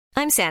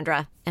I'm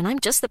Sandra, and I'm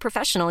just the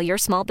professional your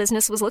small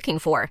business was looking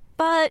for.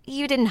 But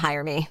you didn't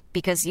hire me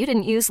because you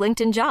didn't use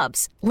LinkedIn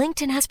Jobs.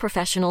 LinkedIn has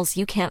professionals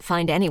you can't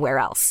find anywhere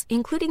else,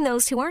 including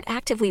those who aren't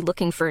actively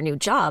looking for a new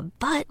job,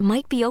 but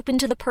might be open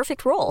to the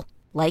perfect role,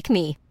 like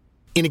me.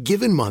 In a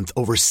given month,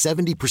 over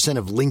 70%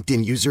 of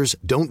LinkedIn users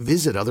don't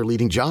visit other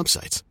leading job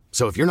sites.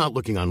 So if you're not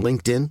looking on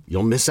LinkedIn,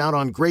 you'll miss out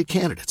on great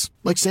candidates,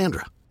 like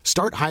Sandra.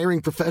 Start hiring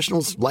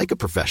professionals like a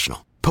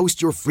professional.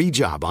 Post your free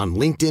job on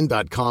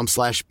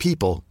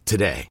linkedin.com/people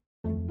today.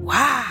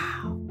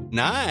 Wow.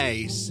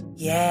 Nice.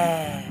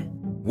 Yeah.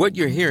 What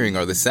you're hearing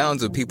are the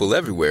sounds of people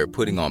everywhere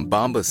putting on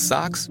Bombas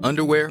socks,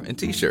 underwear, and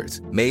T-shirts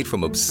made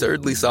from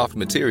absurdly soft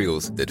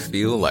materials that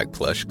feel like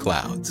plush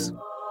clouds.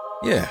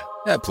 Yeah,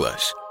 that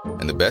plush.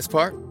 And the best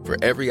part? For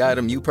every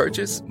item you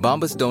purchase,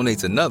 Bombas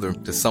donates another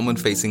to someone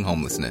facing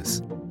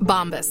homelessness.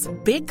 Bombas,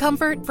 big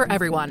comfort for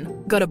everyone.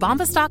 Go to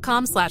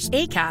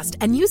bombas.com/ACAST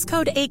and use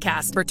code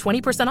ACAST for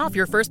 20% off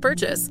your first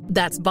purchase.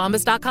 That's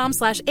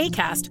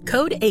bombas.com/ACAST,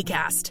 code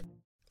ACAST.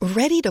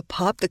 Ready to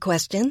pop the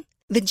question?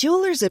 The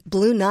jewelers at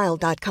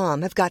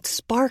BlueNile.com have got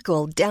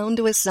sparkle down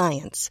to a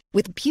science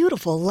with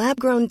beautiful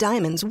lab-grown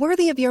diamonds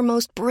worthy of your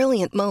most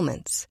brilliant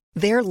moments.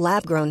 Their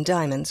lab-grown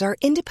diamonds are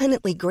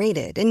independently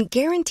graded and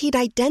guaranteed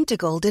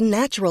identical to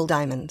natural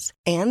diamonds,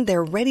 and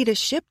they're ready to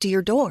ship to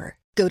your door.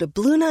 Go to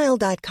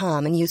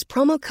BlueNile.com and use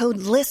promo code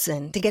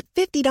LISTEN to get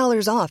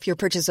 $50 off your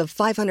purchase of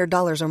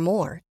 $500 or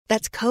more.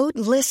 That's code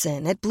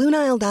LISTEN at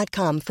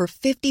BlueNile.com for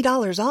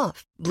 $50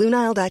 off.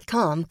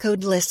 BlueNile.com,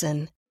 code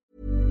LISTEN.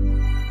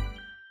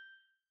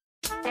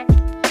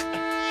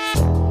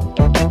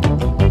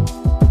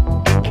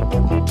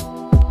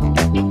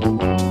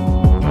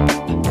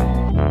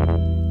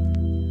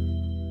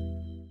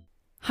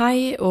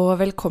 Hei og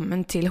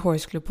velkommen til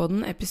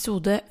Horosklopodden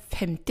episode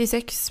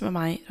 56 med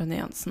meg, Ronny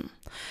Jansen.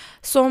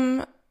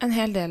 Som en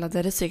hel del av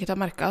dere sikkert har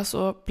merket,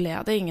 så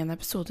ble det ingen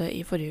episode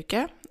i forrige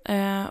uke,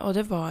 og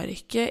det var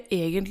ikke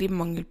egentlig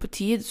mangel på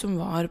tid som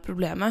var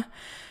problemet.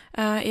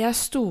 Jeg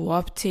sto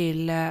opp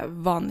til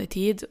vanlig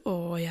tid,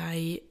 og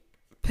jeg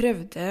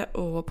prøvde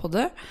å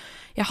podde.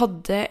 Jeg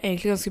hadde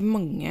egentlig ganske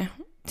mange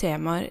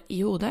temaer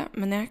i hodet,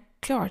 men jeg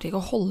klarte ikke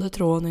å holde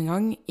tråden en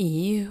gang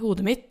i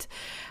hodet mitt,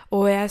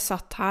 og jeg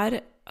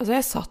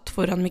satt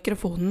foran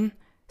mikrofonen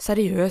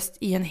seriøst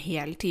i en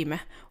hel time,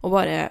 og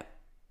bare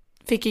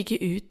fikk ikke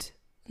ut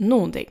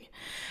noen ting.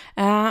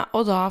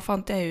 Og da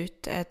fant jeg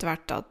ut etter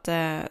hvert at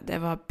det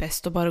var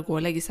best å bare gå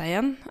og legge seg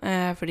igjen,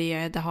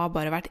 fordi det har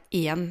bare vært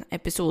én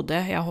episode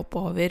jeg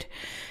hoppet over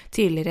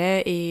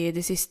tidligere i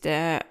det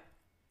siste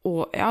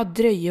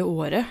drøye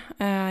året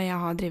jeg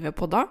har drivet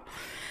på da.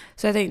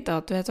 Så jeg tenkte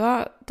at, vet du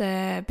hva,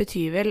 det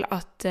betyr vel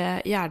at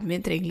hjernen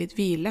min trenger litt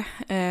hvile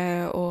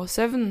og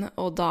søvn,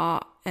 og da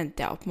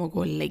endte jeg opp med å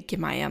gå og legge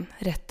meg igjen,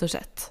 rett og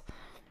slett.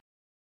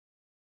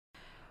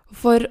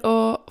 For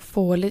å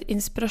få litt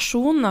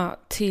inspirasjon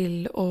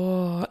til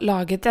å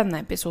lage denne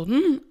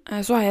episoden,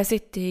 så har jeg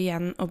sittet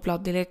igjen og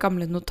bladd i litt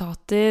gamle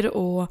notater,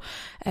 og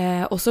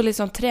også litt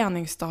sånn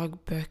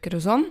treningsdagbøker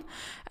og sånn,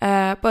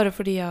 bare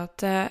fordi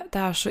at det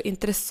er så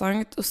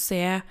interessant å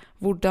se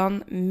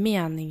hvordan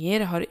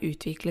meninger har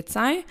utviklet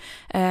seg,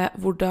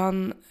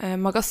 hvordan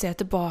man kan se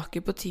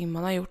tilbake på ting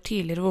man har gjort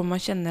tidligere, hvor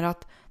man kjenner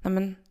at,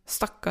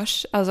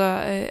 stakkars,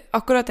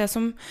 akkurat det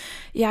som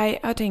jeg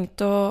har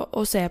tenkt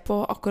å se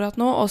på akkurat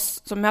nå, og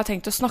som jeg har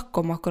tenkt å snakke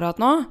om akkurat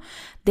nå,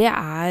 det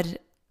er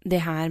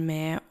det her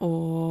med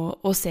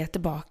å se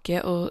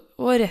tilbake og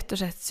rett og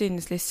slett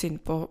synes litt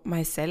synd på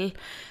meg selv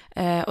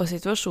og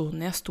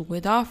situasjonen jeg sto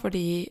i da,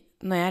 fordi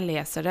når jeg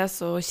leser det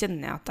så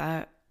kjenner jeg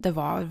at det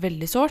var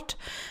veldig sårt,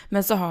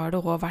 men så har det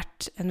også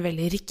vært en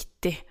veldig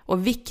riktig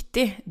og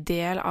viktig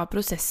del av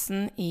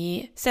prosessen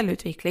i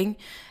selvutvikling,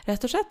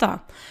 rett og slett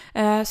da.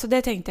 Så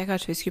det tenkte jeg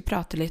kanskje vi skulle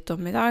prate litt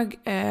om i dag,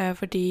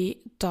 fordi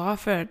da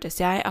føltes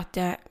jeg at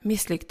jeg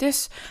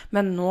mislyktes,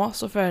 men nå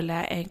så føler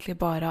jeg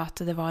egentlig bare at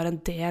det var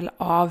en del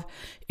av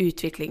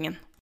utviklingen.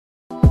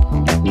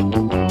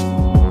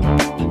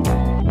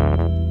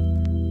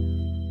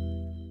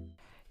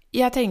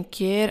 Jeg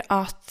tenker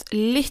at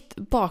litt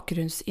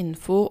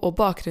bakgrunnsinfo og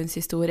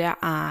bakgrunnshistorie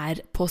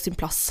er på sin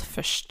plass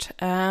først.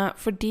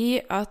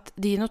 Fordi at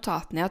de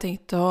notatene jeg har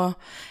tenkt å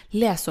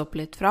lese opp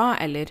litt fra,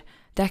 eller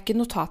det er ikke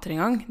notater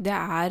engang, det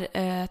er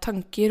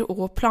tanker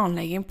og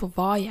planlegging på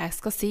hva jeg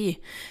skal si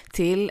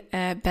til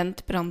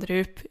Bent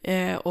Brandrup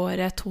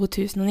året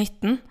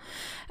 2019.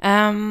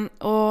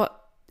 Og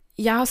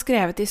jeg har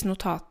skrevet disse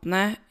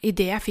notatene i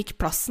det jeg fikk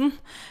plassen,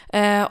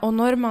 og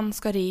når man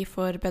skal ri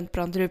for Bent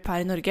Brandrup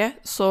her i Norge,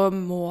 så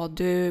må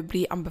du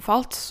bli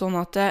anbefalt, sånn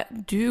at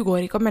du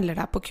går ikke og melder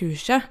deg på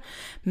kurset,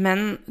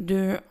 men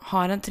du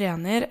har en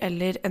trener,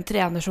 eller en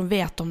trener som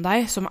vet om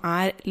deg, som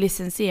er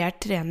lisensiert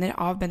trener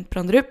av Bent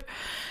Brandrup,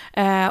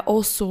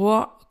 og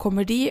så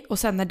kommer de og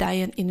sender deg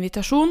en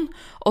invitasjon,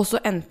 og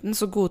så enten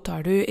så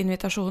godtar du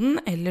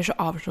invitasjonen, eller så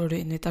avslår du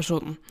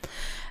invitasjonen.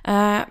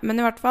 Men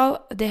i hvert fall,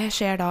 det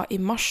skjer da i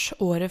mars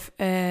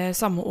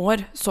samme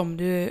år som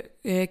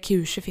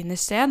kurset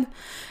finner sted.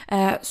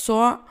 Så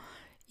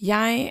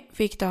Jeg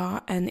fikk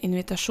da en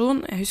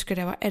invitasjon, jeg husker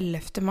det var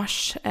 11.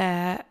 mars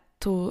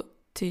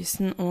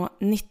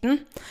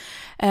 2019,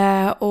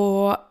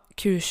 og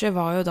kurset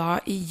var jo da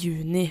i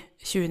juni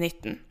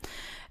 2019.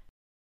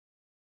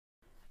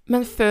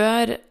 Men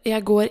før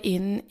jeg går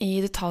inn i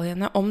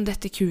detaljene om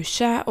dette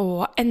kurset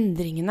og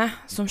endringene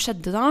som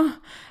skjedde da,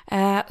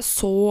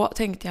 så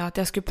tenkte jeg at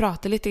jeg skulle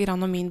prate litt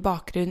om min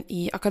bakgrunn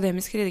i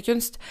akademisk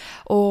ridderkunst.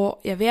 Og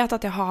jeg vet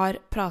at jeg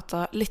har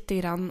pratet litt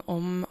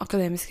om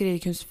akademisk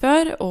ridderkunst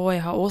før, og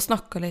jeg har også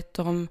snakket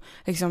litt om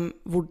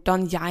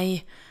hvordan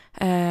jeg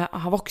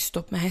har vokst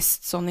opp med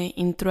hest sånn i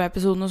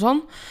introepisoden og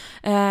sånn.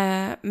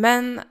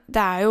 Men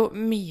det jo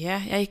mye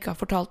jeg ikke har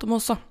fortalt om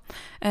også,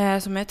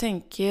 som jeg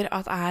tenker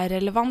at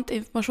relevant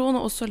informasjon,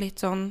 og også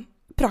litt sånn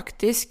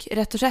praktisk,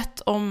 rett og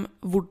slett, om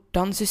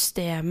hvordan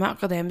systemet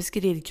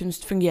akademisk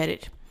ridderkunst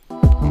fungerer.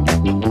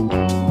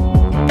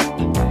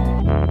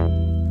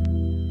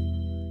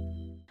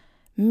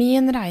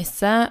 Min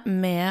reise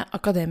med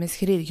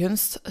akademisk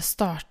ridderkunst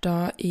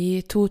startet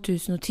i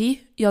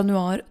 2010,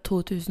 januar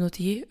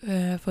 2010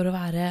 for å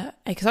være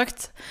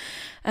eksakt.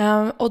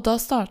 Og da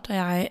startet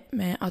jeg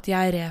med at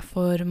jeg red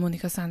for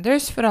Monica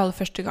Sanders for aller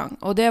første gang.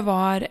 Og det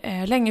var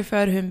lenge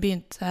før hun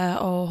begynte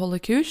å holde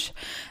kurs.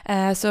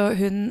 Så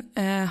hun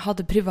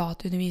hadde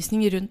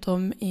privatundervisning rundt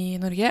om i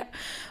Norge.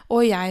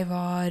 Og jeg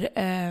var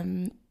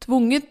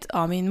tvunget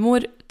av min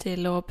mor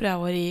til å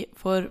prøve å ri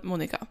for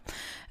Monica.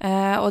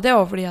 Og det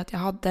var fordi at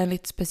jeg hadde en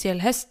litt spesiell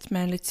hest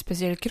med en litt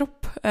spesiell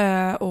kropp.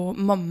 Og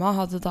mamma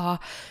hadde da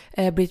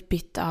blitt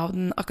bitt av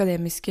den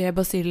akademiske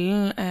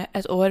basillen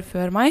et år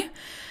før meg.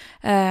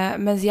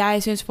 Mens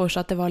jeg synes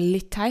fortsatt det var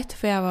litt teit,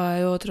 for jeg var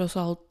jo tross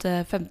alt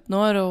 15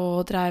 år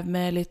og drev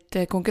med litt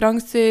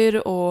konkurranser,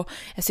 og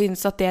jeg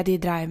synes at det de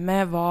drev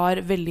med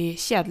var veldig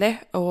kjedelig,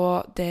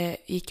 og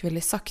det gikk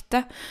veldig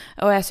sakte,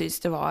 og jeg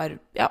synes det var,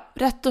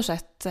 rett og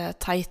slett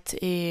teit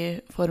i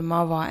form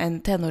av hva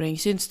en tenåring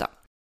synes da.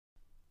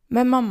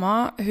 Men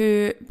mamma,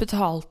 hun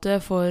betalte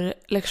for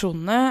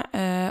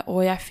leksjonene, og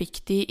jeg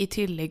fikk de i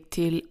tillegg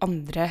til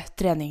andre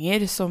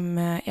treninger som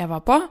jeg var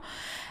på.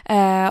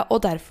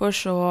 Og derfor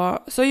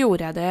så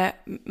gjorde jeg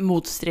det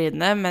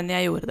motstridende, men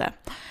jeg gjorde det.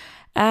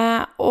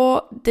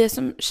 Og det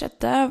som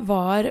skjedde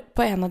var,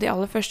 på en av de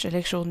aller første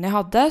leksjonene jeg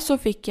hadde, så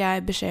fikk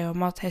jeg beskjed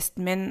om at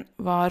hesten min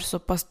var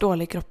såpass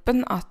dårlig i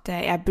kroppen at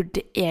jeg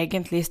burde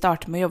egentlig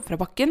starte med å jobbe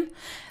fra bakken.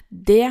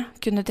 Det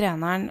kunne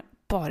treneren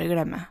bare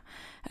glemme.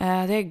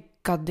 Det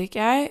gadd ikke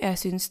jeg. Jeg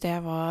synes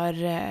det var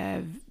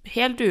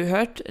helt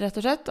uhørt, rett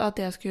og slett, at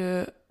jeg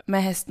skulle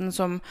med hesten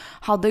som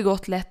hadde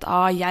gått lett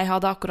A. Jeg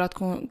hadde akkurat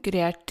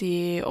konkurrert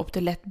opp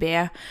til lett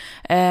B.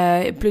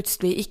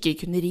 Plutselig ikke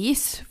kunne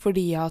ris,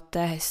 fordi at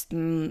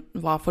hesten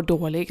var for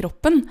dårlig i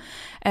kroppen.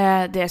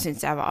 Det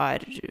synes jeg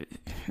var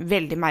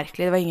veldig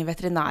merkelig. Det var ingen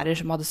veterinærer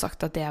som hadde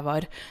sagt at det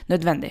var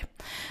nødvendig.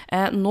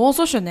 Nå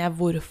så skjønner jeg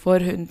hvorfor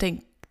hun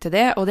tenkte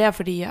det, og det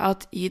fordi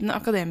at i den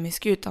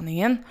akademiske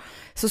utdanningen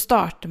så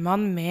starter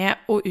man med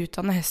å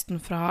utdanne hesten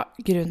fra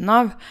grunnen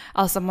av.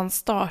 Altså man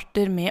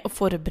starter med å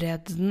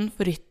forberede den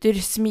for rytter,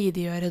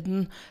 smidiggjøre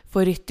den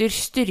for rytter,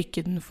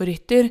 styrke den for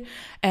rytter,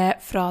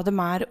 fra de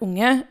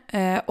unge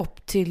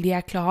opp til de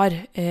klar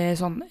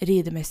sånn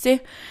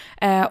ridemessig,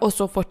 og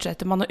så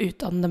fortsetter man å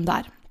utdanne dem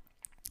der.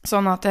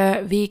 Sånn at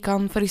vi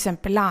kan for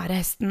eksempel lære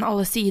hesten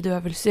alle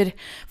sideøvelser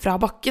fra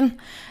bakken.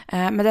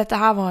 Men dette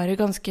her var en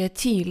ganske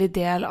tidlig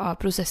del av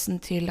prosessen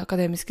til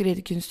akademisk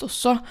ridderkunst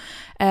også.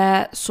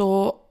 Så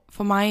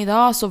for meg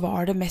da så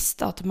var det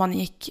mest at man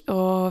gikk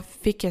og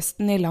fikk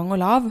hesten i lang og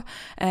lav,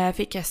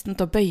 fikk hesten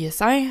til å bøye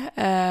seg.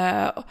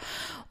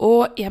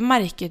 Og jeg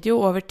merket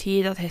jo over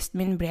tid at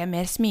hesten min ble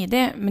mer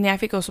smidig, men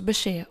jeg fikk også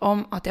beskjed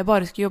om at jeg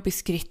bare skulle jobbe i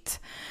skritt.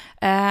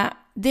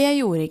 Det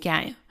gjorde ikke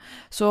jeg.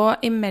 Så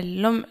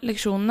imellom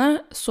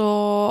leksjonene så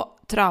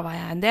travet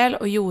jeg en del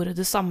og gjorde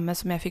det samme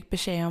som jeg fikk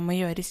beskjed om å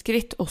gjøre i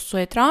skritt,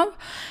 også i trav.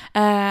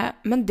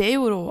 Men det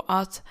gjorde også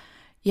at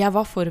jeg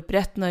var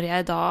forberedt når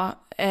jeg da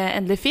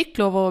endelig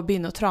fikk lov å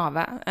begynne å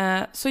trave.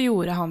 Så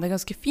gjorde han det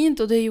ganske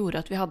fint, og det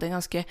gjorde at vi hadde en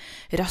ganske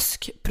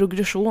rask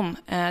progresjon.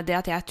 Det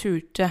at jeg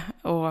turte,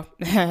 og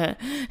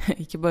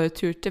ikke bare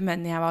turte,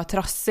 men jeg var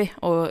trassig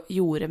og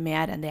gjorde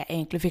mer enn det jeg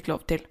egentlig fikk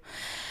lov til.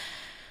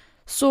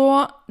 Så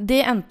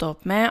det endte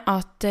opp med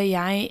at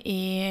jeg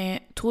i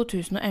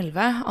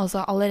 2011,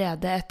 altså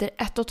allerede etter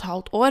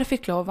 1,5 år,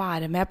 fikk lov å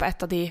være med på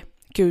et av de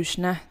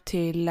kursene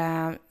til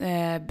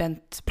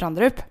Bent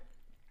Branderup.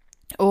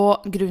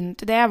 Og grunnen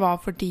til det var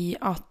fordi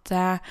at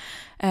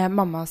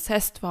mammas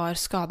hest var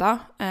skadet,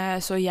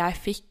 så jeg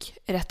fikk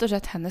rett og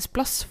slett hennes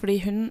plass, fordi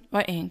hun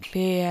var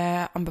egentlig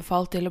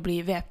anbefalt til å bli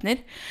væpner.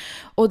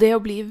 Og det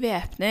å bli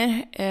væpner,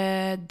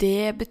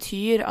 det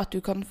betyr at du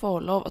kan få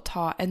lov å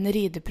ta en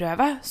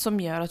rideprøve, som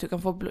gjør at du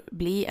kan få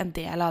bli en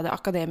del av det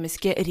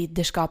akademiske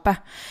ridderskapet.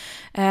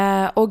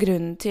 Og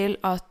grunnen til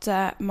at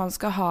man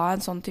skal ha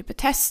en sånn type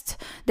test,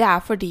 det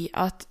fordi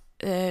at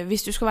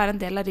hvis du skal være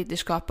en del av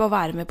ridderskapet og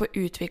være med på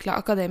å utvikle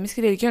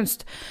akademisk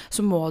ridderkunst,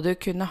 så må du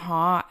kunne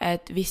ha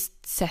et visst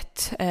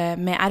sett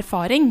med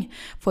erfaring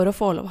for å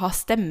få lov å ha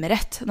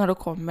stemmerett når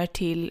det kommer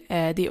til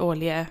de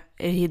årlige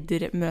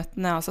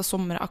riddermøtene, altså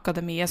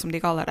sommerakademiet som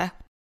de kaller det.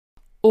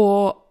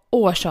 Og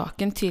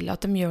årsaken til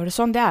at de gjør det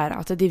sånn, det er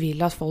at de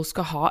vil at folk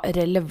skal ha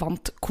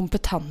relevant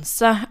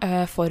kompetanse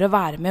for å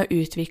være med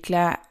å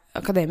utvikle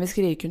akademisk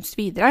ridderkunst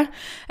videre.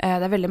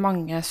 Det er veldig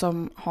mange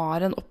som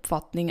har en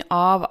oppfatning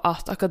av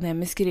at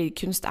akademisk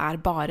ridderkunst er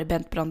bare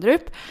Bent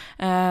Branderup,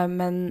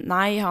 men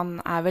nei,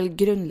 han er vel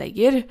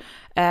grunnlegger,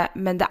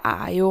 men det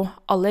er jo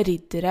alle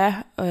riddere,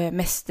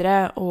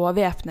 mestere og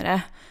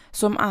væpnere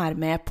som er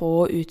med på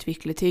å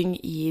utvikle ting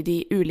i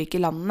de ulike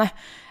landene.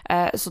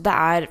 Så det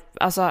er,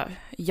 altså,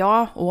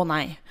 ja og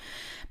nei.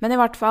 Men i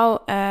hvert fall,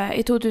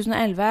 i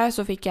 2011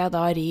 så fikk jeg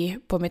da ri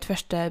på mitt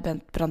første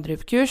Bent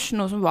Branderup-kurs,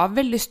 noe som var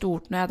veldig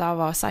stort når jeg da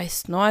var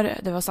 16 år.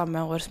 Det var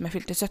samme år som jeg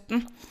fylte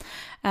 17.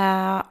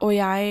 Og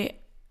jeg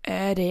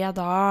red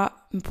da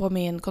på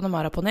min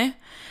Connemara-pony,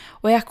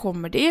 og jeg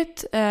kommer dit,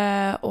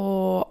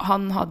 og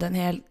han hadde en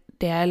hel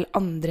del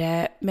andre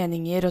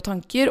meninger og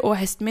tanker, og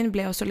hesten min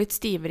ble også litt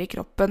stivere i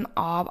kroppen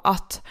av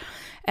at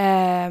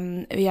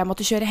jeg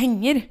måtte kjøre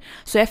henger,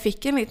 så jeg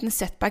fikk en liten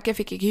setback. Jeg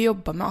fikk ikke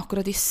jobba med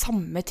akkurat de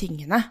samme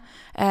tingene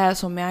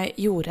som jeg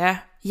gjorde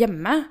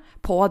hjemme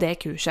på det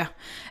kurset.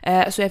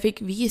 Så jeg fikk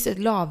vise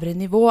et lavere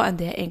nivå enn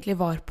det jeg egentlig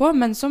var på,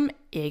 men som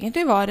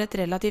egentlig var et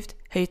relativt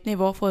høyt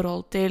nivå i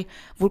forhold til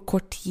hvor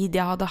kort tid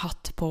jeg hadde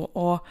hatt på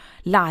å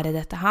lære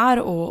dette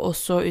her, og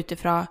også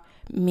utifra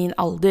min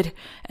alder.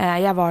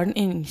 Jeg var den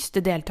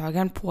yngste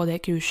deltakeren på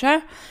det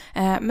kurset,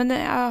 men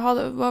jeg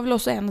var vel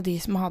også en av de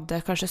som hadde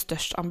kanskje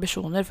størst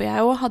ambisjoner, for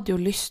jeg også hadde jo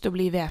lyst til å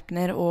bli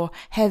væpner og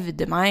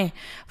hevde meg,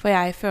 for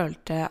jeg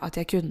følte at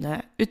jeg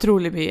kunne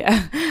utrolig mye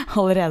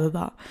allerede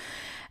da.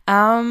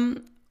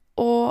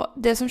 Og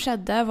det som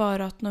skjedde var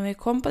at når vi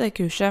kom på det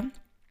kurset,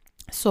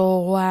 så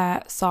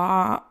sa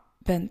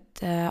Bent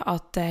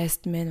at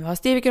hesten min var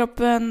stiv i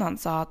kroppen. Han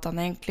sa at han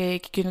egentlig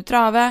ikke kunne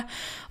trave.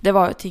 Det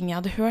var jo ting jeg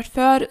hadde hørt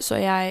før, så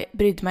jeg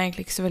brydde meg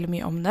egentlig ikke så veldig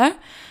mye om det.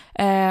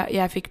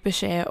 Jeg fikk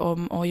beskjed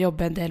om å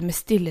jobbe en del med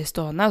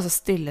stillestående, altså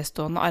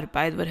stillestående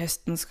arbeid hvor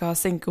hesten skal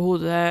senke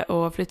hodet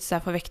og flytte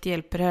seg for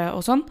vekthjelpere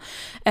og sånn,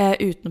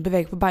 uten å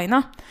bevege på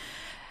beina.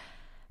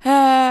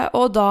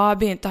 Og da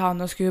begynte han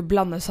å skulle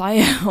blande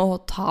seg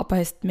og ta på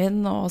hesten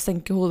min og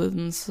senke hodet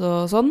dens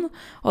og sånn.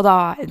 Og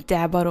da endte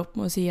jeg bare opp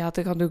med å si at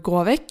kan du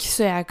gå vekk,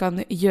 så jeg kan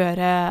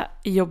gjøre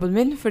jobben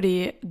min,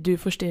 fordi du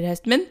forstyrrer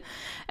hesten min.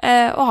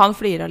 Og han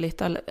fliret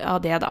litt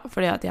av det da,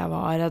 fordi at jeg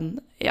var en,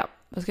 ja,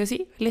 hva skal jeg si,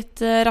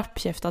 litt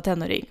rappkjefta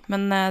tenåring.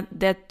 Men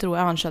det tror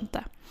jeg han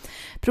skjønte.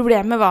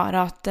 Problemet var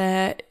at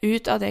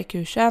ut av det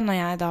kurset, når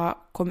jeg da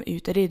kom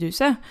ut av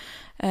ridehuset,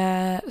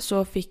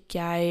 så fikk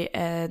jeg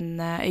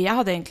jeg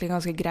hadde egentlig en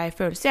ganske grei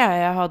følelse.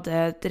 Jeg hadde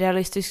et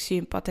realistisk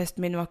syn på at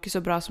testen min var ikke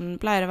så bra som den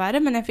pleier å være,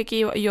 men jeg fikk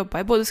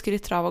jobba i både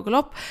skritt, trav og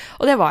galopp,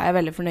 og det var jeg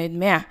veldig fornøyd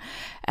med.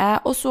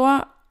 Og så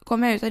kom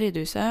jeg ut av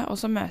ridehuset, og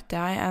så møtte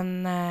jeg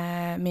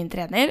min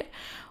trener,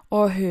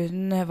 og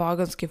hun var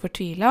ganske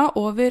fortvilet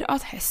over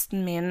at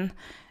hesten min,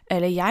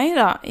 eller jeg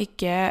da,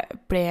 ikke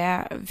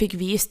fikk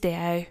vist det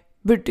jeg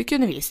burde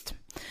kunne vist.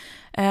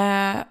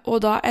 Og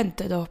da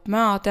endte det opp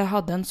med at jeg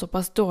hadde en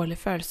såpass dårlig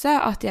følelse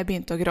at jeg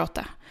begynte å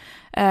gråte.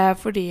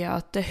 Fordi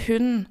at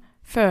hun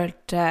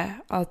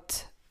følte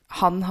at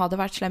han hadde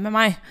vært slem med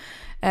meg,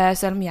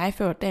 selv om jeg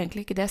følte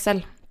egentlig ikke det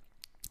selv.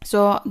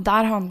 Så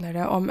der handler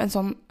det om en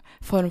sånn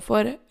form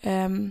for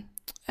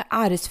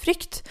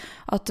æresfrykt,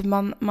 at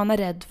man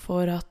er redd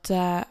for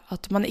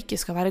at man ikke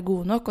skal være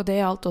god nok, og det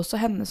gjaldt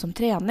også henne som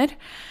trener.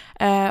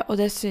 Og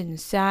det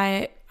synes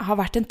jeg har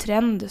vært en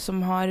trend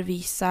som har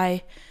vist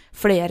seg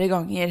flere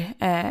ganger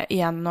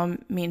gjennom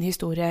min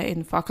historie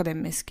innenfor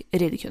akademisk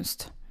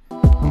ridderkunst.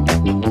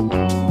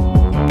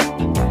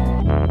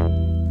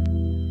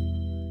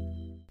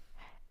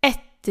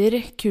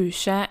 Etter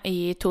kurset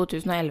i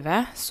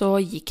 2011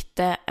 så gikk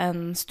det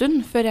en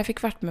stund før jeg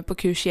fikk vært med på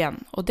kurs igjen.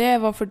 Og det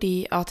var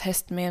fordi at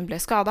hesten min ble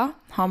skadet,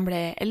 han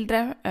ble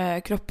eldre,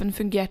 kroppen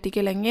fungerte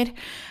ikke lenger,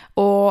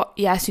 og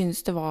jeg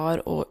synes det var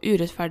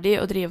urettferdig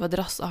å drive og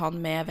drasse han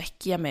med vekk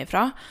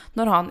hjemmefra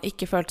når han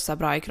ikke følte seg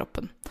bra i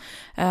kroppen.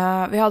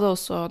 Vi hadde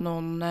også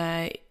noen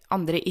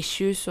andre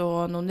issues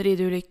og noen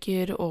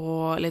rideulykker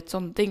og litt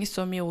sånne ting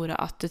som gjorde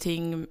at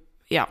ting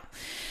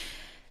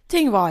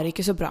var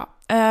ikke så bra.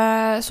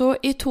 Så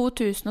i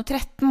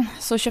 2013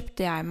 så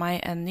kjøpte jeg meg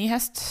en ny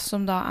hest,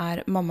 som da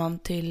er mammaen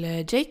til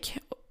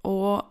Jake,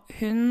 og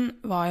hun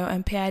var jo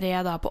en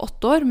PRE da på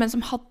 8 år, men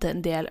som hadde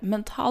en del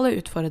mentale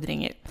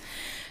utfordringer.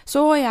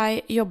 Så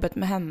jeg jobbet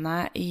med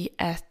henne i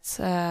et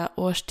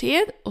års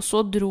tid, og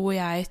så dro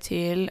jeg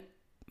til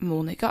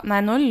Monica.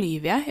 Nei, nå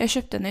lyver jeg. Jeg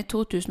kjøpte henne i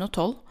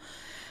 2012.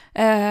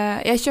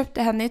 Jeg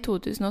kjøpte henne i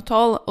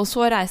 2012, og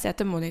så reiste jeg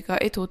til Monica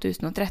i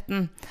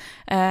 2013.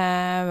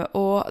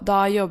 Og da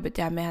jobbet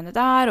jeg med henne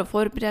der, og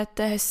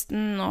forberedte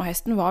hesten, og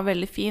hesten var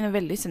veldig fin og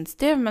veldig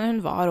sensitiv, men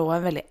hun var også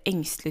en veldig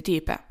engstelig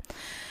type.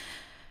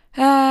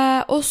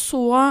 Og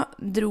så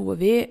dro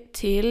vi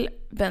til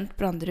Bent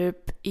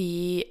Branderup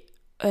i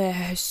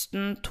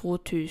høsten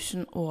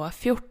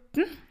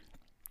 2014.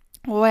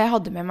 Og jeg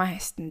hadde med meg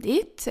hesten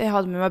dit. Jeg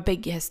hadde med meg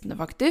begge hestene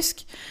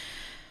faktisk.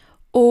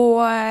 Og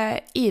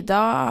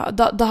Ida,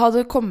 da hadde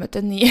det kommet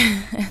en ny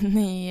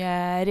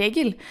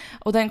regel,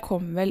 og den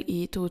kom vel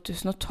i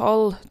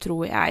 2012,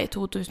 tror jeg,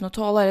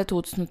 2012 eller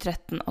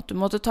 2013, at du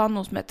måtte ta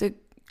noe som heter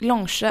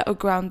longe-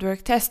 og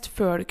groundwork-test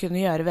før du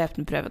kunne gjøre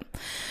væpneprøven.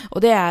 Og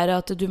det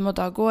at du må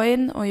da gå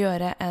inn og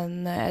gjøre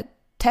en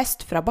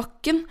test fra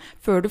bakken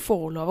før du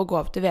får lov å gå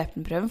opp til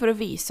væpneprøven for å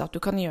vise at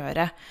du kan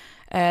gjøre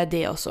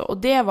det også. Og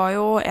det var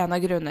jo en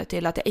av grunnene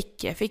til at jeg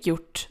ikke fikk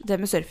gjort det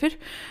med surfer,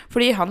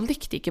 fordi han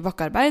likte ikke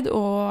bakkearbeid,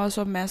 og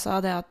som jeg sa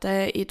det at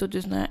i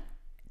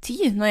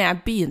 2010, når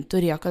jeg begynte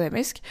å ri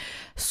akademisk,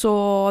 så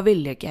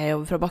ville ikke jeg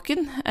jobbe fra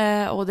bakken,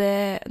 og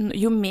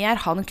jo mer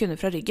han kunne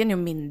fra ryggen, jo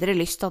mindre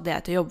lyst hadde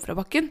jeg til å jobbe fra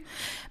bakken.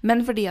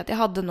 Men fordi at jeg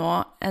hadde nå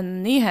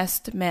en ny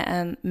hest med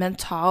en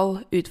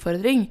mental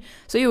utfordring,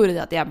 så gjorde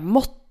det at jeg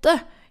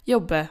måtte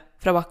jobbe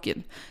fra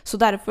bakken. Så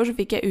derfor så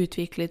fikk jeg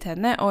utviklet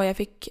henne, og jeg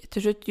fikk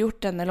til slutt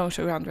gjort denne longe-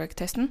 og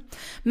groundwork-testen.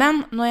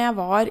 Men når jeg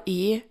var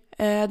i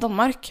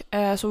Danmark,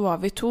 så var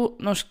vi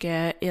 2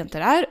 norske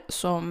jenter her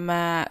som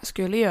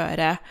skulle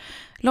gjøre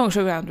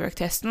longe- og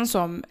groundwork-testen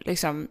som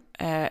liksom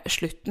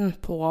slutten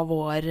på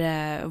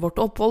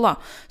vårt opphold da.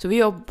 Så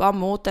vi jobbet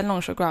mot den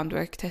longe- og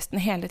groundwork-testen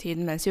hele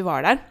tiden mens vi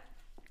var der.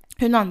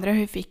 Hun andre,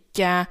 hun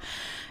fikk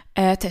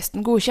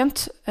testen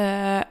godkjent,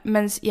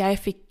 mens jeg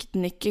fikk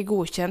den ikke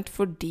godkjent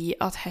fordi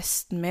at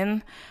hesten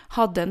min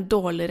hadde en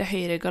dårligere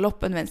høyre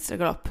galopp enn venstre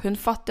galopp. Hun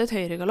fattet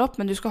høyre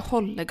galopp, men du skal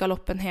holde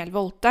galoppen hel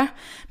volte,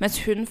 mens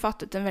hun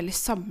fattet en veldig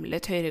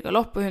samlet høyre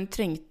galopp, og hun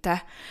trengte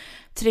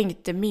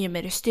mye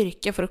mer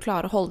styrke for å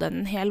klare å holde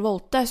den hel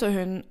volte, så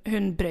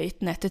hun brøyt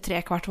ned til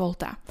 3/4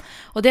 volte.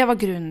 Og det var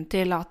grunnen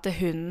til at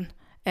hun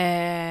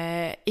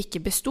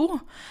ikke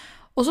bestod.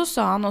 Og så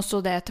sa han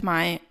også det til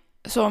meg,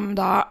 som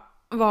da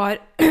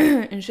var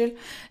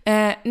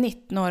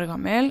 19 år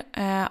gammel,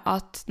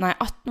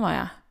 18 var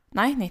jeg.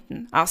 Nei,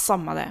 19. Ja,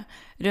 samme det.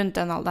 Rundt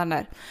den alderen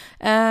der.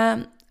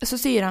 Så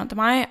sier han til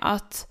meg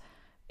at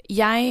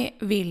jeg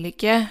vil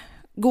ikke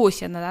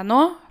godkjenne deg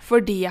nå,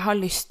 fordi jeg har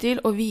lyst til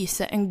å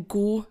vise en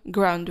god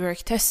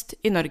groundwork-test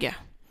i Norge.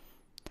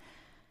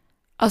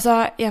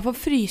 Altså, jeg får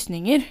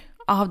frysninger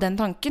av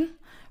den tanken,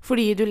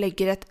 fordi du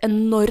legger et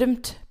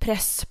enormt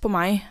press på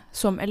meg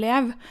som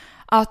elev,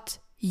 at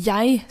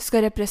jeg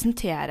skal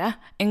representere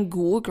en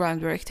god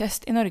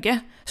groundwork-test i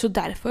Norge, så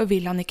derfor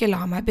vil han ikke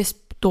la meg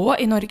bestå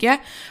i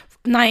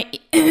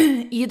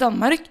i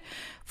Danmark,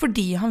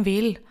 fordi han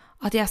vil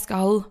at jeg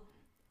skal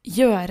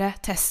gjøre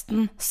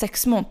testen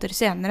 6 måneder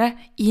senere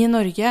i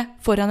Norge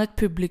foran et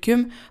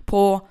publikum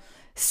på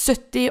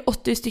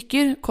 70-80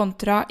 stykker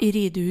kontra i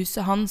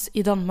ridehuset hans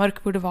i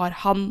Danmark, hvor det var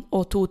han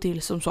og 2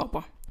 til som så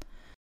på.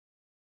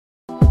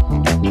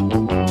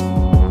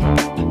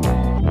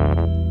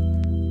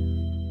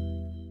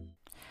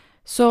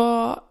 Så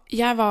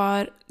jeg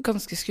var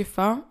ganske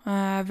skuffet,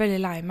 veldig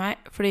lei meg,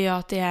 fordi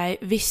at jeg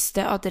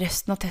visste at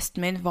resten av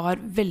testen min var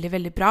veldig,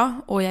 veldig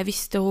bra, og jeg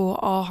visste,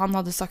 og han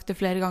hadde sagt det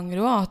flere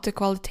ganger også, at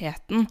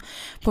kvaliteten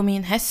på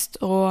min hest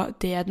og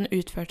det den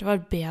utførte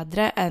var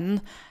bedre enn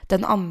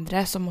den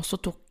andre som også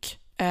tok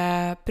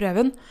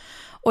prøven.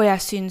 Og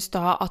jeg synes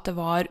da at det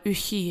var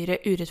uhyre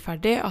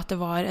urettferdig, at det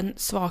var en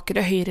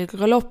svakere høyre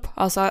galopp,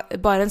 altså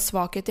bare en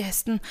svakhet i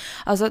hesten.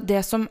 Altså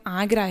det som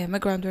greia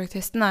med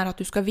groundwork-testen at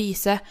du skal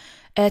vise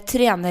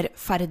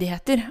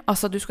trenerferdigheter,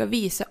 altså du skal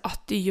vise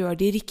at du gjør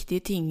de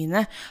riktige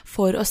tingene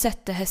for å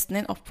sette hesten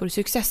din opp for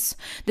suksess.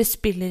 Det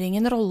spiller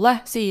ingen rolle,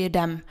 sier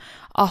dem,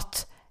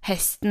 at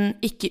hesten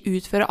ikke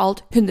utfører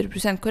alt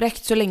 100%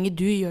 korrekt, så lenge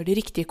du gjør de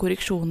riktige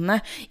korreksjonene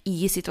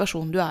i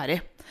situasjonen du i.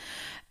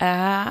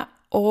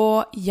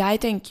 Og jeg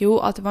tenker jo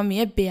at det var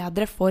mye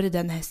bedre for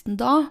den hesten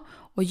da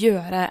å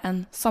gjøre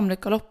en samlet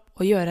galopp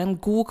og gjøre en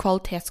god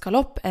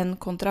kvalitetsgalopp enn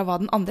kontra hva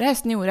den andre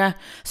hesten gjorde,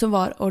 som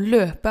var å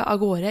løpe av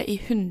gårde i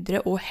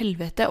 100 og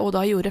helvete, og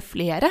da gjorde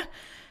flere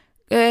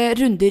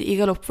runder i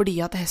galopp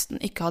fordi at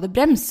hesten ikke hadde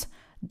brems.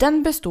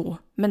 Den bestod,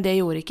 men det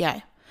gjorde ikke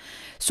jeg.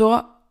 Så,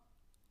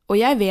 og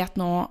jeg vet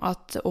nå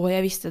at, og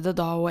jeg visste det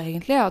da også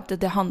egentlig, at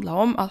det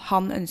handlet om at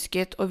han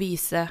ønsket å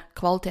vise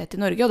kvalitet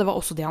i Norge, og det var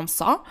også det han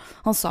sa.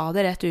 Han sa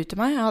det rett ut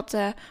til meg, at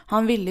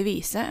han ville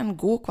vise en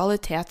god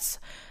kvalitets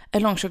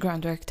longe- og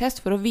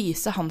groundwork-test for å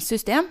vise hans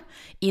system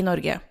i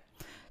Norge.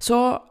 Så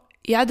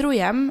jeg dro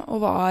hjem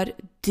og var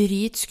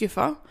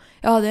dritskuffa.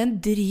 Jeg hadde en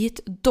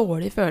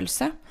dritdårlig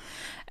følelse.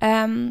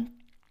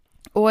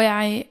 Og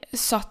jeg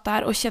satt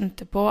der og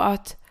kjente på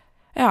at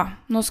ja,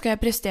 nå skal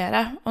jeg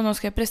prestere, og nå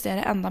skal jeg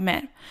prestere enda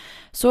mer.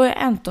 Så jeg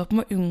endte opp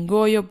med å unngå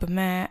å jobbe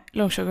med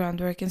longe- og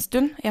groundwork en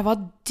stund. Jeg var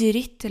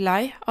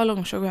drittlei av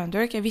longe- og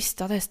groundwork. Jeg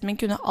visste at hesten min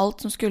kunne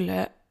alt som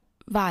skulle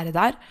være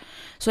der,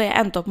 så jeg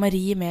endte opp med å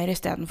ri mer i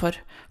stedet for,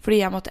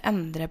 fordi jeg måtte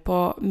endre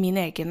på min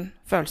egen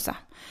følelse.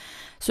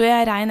 Så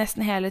jeg rei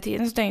nesten hele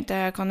tiden, så tenkte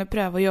jeg, kan jeg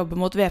prøve å jobbe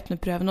mot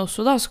væpneprøven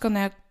også da, så kan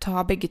jeg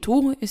ta begge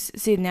to,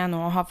 siden jeg nå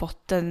har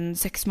fått en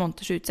 6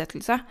 måneders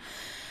utsettelse.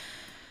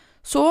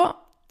 Så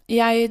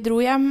jeg dro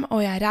hjem,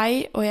 og jeg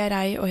rei,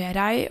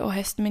 og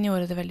hesten min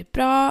gjorde det veldig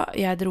bra.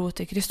 Jeg dro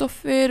til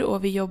Kristoffer, og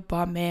vi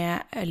jobbet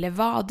med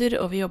levader,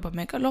 og vi jobbet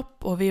med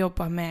galopp, og vi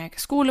jobbet med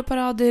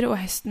skoleparader, og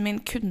hesten min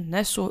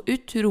kunne så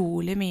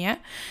utrolig mye.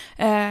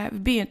 Vi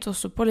begynte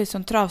også på litt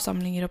sånn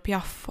travsamlinger og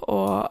piaff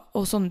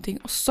og sånne ting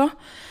også.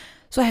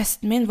 Så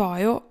hesten min var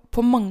jo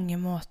på mange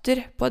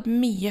måter på et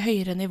mye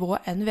høyere nivå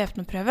enn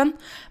væpneprøven,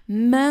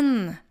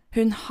 men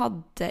hun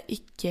hadde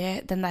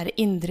ikke den der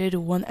indre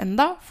roen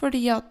enda,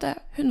 fordi at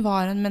hun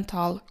var en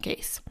mental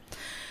case.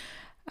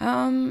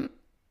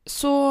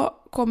 Så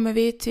kommer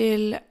vi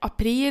til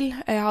april.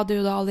 Jeg hadde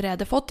jo da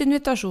allerede fått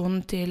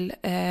invitasjonen til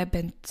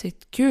Bent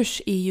sitt kurs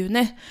i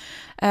juni,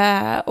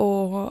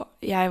 og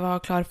jeg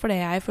var klar for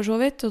det for så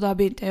vidt, og da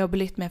begynte jeg å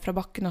jobbe litt mer fra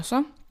bakken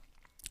også.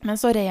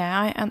 Men så red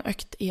jeg en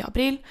økt i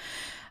april,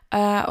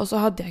 og så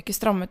hadde jeg ikke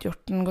strammet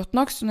hjorten godt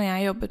nok, så når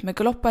jeg jobbet med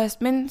galopp på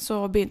hesten min, så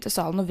begynte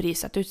salen å vri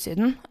seg til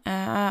utsiden,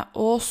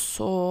 og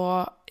så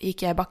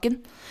gikk jeg i bakken.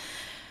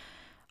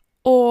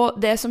 Og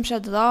det som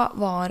skjedde da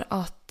var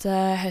at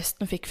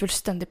hesten fikk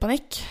fullstendig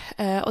panikk,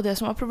 og det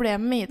som var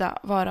problemet med Ida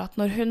var at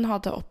når hun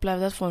hadde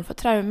opplevd et form for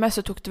traume,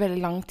 så tok det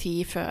veldig lang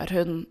tid før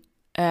hun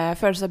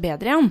følte seg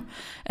bedre igjen,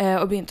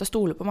 og begynte å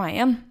stole på meg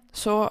igjen.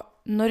 Så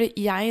når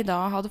jeg da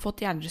hadde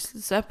fått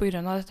hjernerystelse på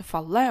grunn av dette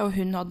fallet, og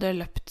hun hadde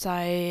løpt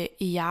seg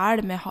i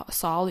hjel med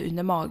sal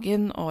under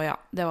magen, og ja,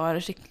 det var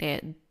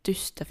skikkelig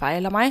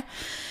dustefeil av meg.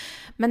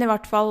 Men i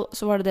hvert fall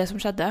så var det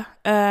som skjedde.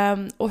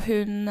 Og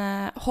hun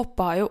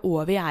hoppet jo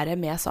over gjerdet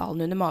med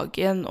salen under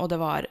magen, og det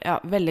var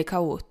veldig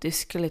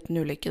kaotisk liten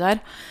ulykke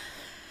der.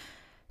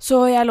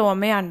 Så jeg lå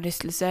med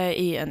hjernerystelse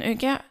i en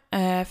uke,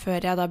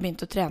 før jeg da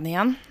begynte å trene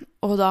igjen.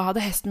 Og da hadde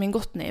hesten min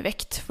gått ned i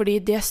vekt, fordi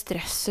det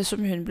stresset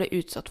som hun ble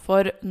utsatt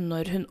for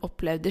når hun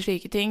opplevde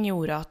slike ting,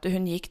 gjorde at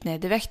hun gikk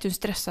ned i vekt. Hun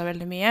stresset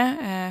veldig mye.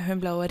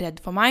 Hun ble også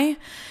redd for meg.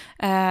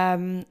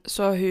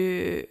 Så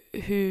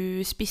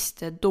hun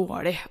spiste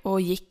dårlig og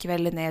gikk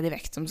veldig ned i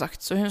vekt, som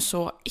sagt. Så hun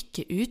så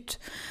ikke ut.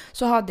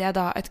 Så hadde jeg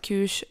da et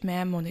kurs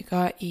med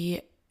Monica i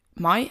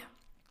mai,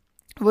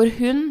 hvor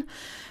hun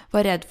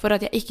var redd for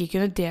at jeg ikke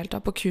kunne delta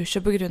på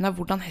kurset på grunn av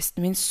hvordan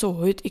hesten min så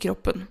ut i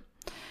kroppen.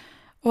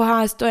 Og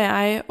her står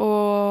jeg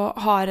og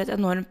har et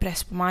enormt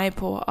press på meg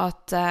på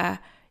at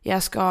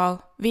jeg skal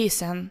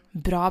vise en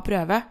bra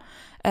prøve.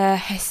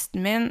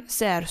 Hesten min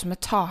ser ut som et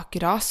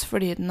takras,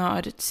 fordi den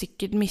har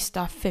sikkert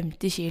mistet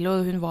 50 kilo,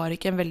 og hun var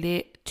ikke en veldig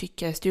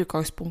tykk hest i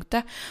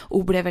utgangspunktet,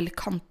 og ble veldig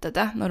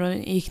kantete når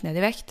hun gikk ned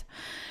i vekt.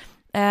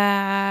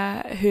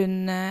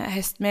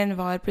 Hesten min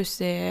var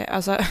plutselig,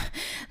 altså,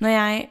 når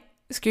jeg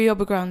skulle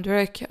jobbe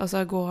groundwork,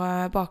 altså gå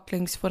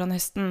baklengs foran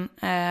hesten,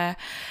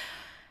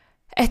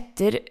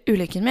 etter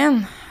ulykken min,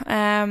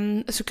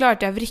 så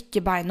klarte jeg å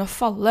vrikke bein og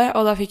falle,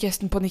 og da fikk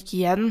hesten panikk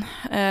igjen,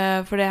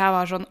 for det her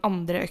var sånn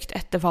andre økt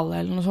etter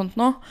fallet eller noe sånt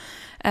nå.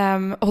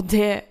 Og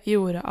det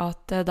gjorde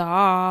at da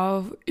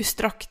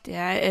strakte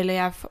jeg, eller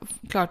jeg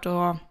klarte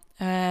å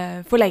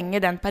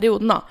forlenge den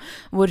perioden da,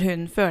 hvor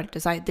hun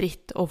følte seg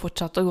dritt og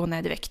fortsatte å gå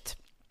ned i vekt.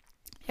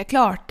 Jeg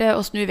klarte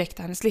å snu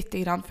vekta hennes litt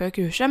grann før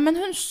kurset, men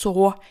hun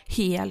så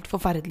helt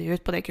forferdelig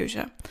ut på det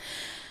kurset.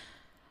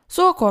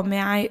 Så kom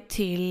jeg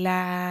til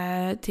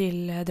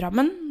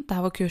Drammen,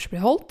 der hvor kurset ble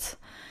holdt,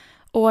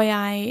 og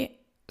jeg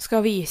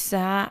skal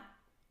vise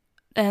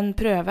en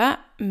prøve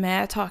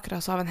med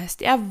takras av en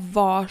hest. Jeg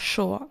var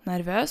så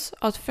nervøs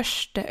at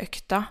første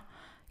økta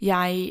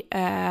jeg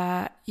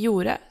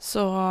gjorde,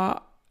 så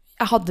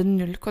jeg hadde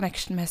null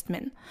connection med hesten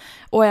min,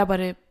 og jeg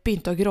bare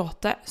begynte å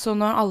gråte. Så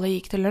når alle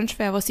gikk til lunsj,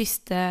 for jeg var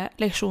siste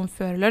leksjon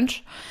før lunsj,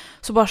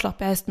 så bare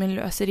slapp jeg hesten min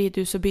løs i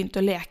ridehus og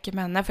begynte å leke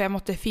med henne, for jeg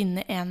måtte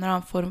finne en eller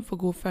annen form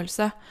for god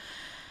følelse.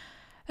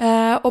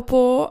 Og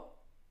på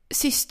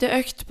siste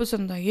økt på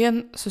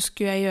søndagen så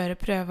skulle jeg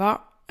gjøre prøva,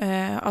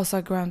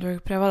 altså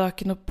groundwork-prøva. Det var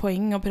ikke noe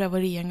poeng å prøve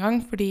å ri en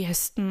gang, fordi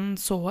hesten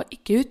så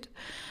ikke ut.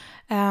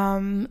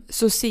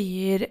 Så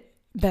sier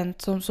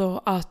Bent som så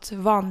at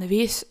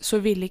vanligvis så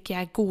ville ikke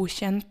jeg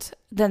godkjent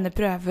denne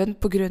prøven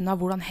på grunn av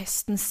hvordan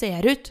hesten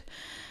ser ut,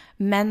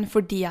 men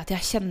fordi at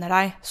jeg kjenner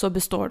deg, så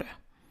består du.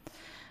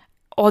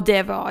 Og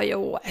det var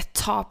jo et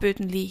tap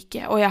uten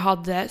like, og jeg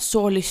hadde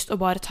så lyst å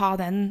bare ta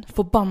den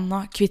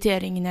forbanna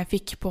kvitteringen jeg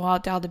fikk på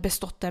at jeg hadde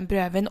bestått den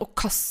prøven, og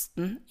kaste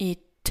den i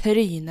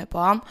trynet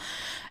på han,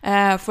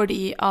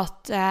 fordi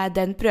at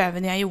den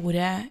prøven jeg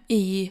gjorde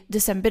i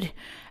desember,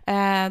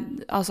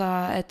 altså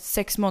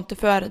 6 måneder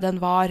før, den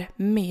var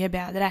mye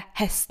bedre.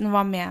 Hesten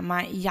var med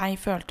meg, jeg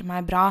følte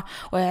meg bra,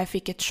 og jeg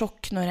fikk et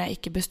sjokk når jeg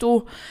ikke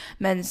bestod,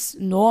 mens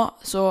nå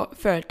så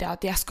følte jeg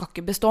at jeg skal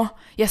ikke bestå.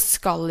 Jeg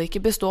skal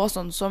ikke bestå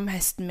sånn som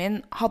hesten min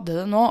hadde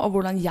det nå, og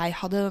hvordan jeg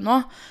hadde det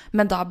nå,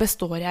 men da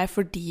består jeg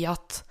fordi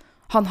at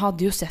han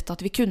hadde jo sett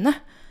at vi kunne.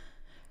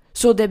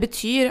 Så det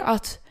betyr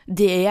at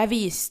det jeg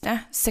viste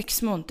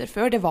 6 måneder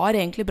før, det var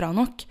egentlig bra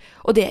nok.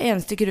 Og det er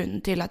eneste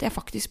grunnen til at jeg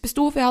faktisk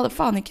bestod, for jeg hadde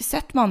faen ikke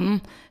sett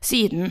mannen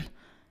siden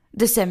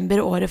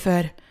desember året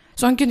før.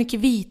 Så han kunne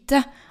ikke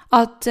vite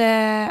at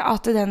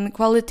den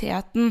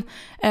kvaliteten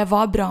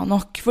var bra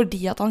nok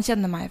fordi at han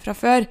kjenner meg fra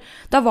før.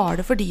 Da var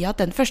det fordi at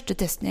den første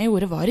testen jeg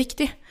gjorde var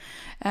riktig.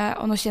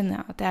 Og nå kjenner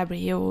jeg at jeg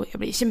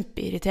blir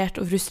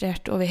kjempeirritert og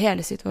frustrert over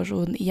hele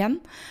situasjonen igjen.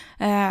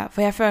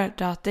 For jeg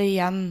følte at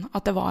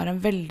det var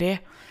en veldig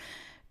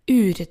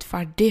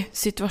urettferdig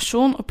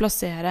situasjon å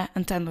plassere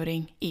en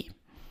tenåring i.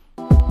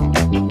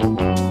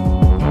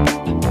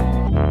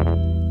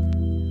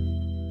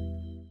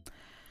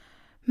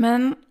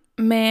 Men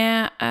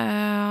med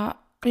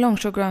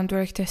Longshore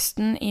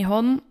Groundwork-testen i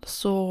hånd,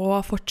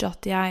 så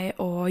fortsatte jeg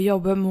å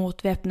jobbe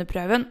mot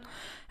væpneprøven.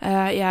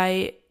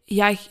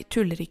 Jeg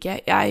tuller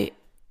ikke. Jeg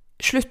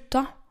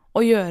slutta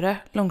å gjøre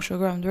Longshore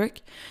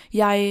Groundwork.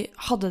 Jeg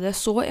hadde det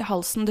så i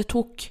halsen. Det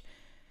tok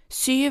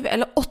 7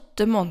 eller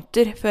 8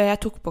 måneder før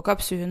jeg tok på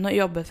kapsulen og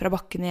jobbet fra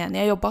bakken igjen.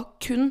 Jeg jobbet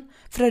kun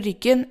fra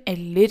ryggen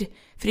eller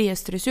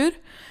frihetsdressur,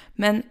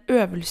 men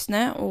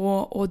øvelsene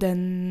og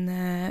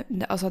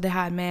det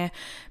her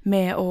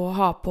med å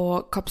ha på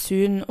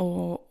kapsulen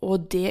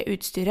og det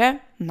utstyret,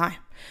 nei.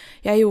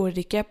 Jeg gjorde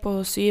det ikke på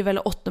 7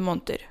 eller 8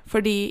 måneder,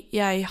 fordi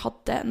jeg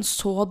hadde en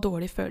så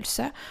dårlig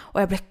følelse, og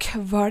jeg ble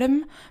kvalm.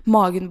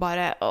 Magen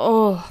bare,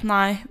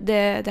 nei,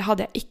 det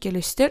hadde jeg ikke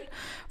lyst til,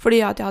 fordi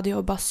at jeg hadde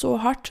jobbet så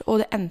hardt,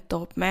 og det endte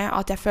opp med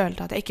at jeg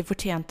følte at jeg ikke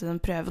fortjente den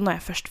prøven når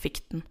jeg først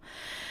fikk den.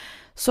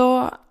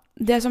 Så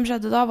det som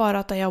skjedde da var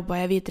at da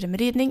jobbet jeg videre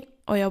med ridning,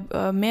 og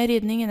jobbet mer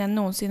ridning enn jeg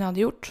noensinne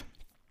hadde gjort.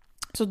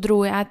 Så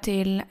dro jeg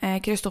til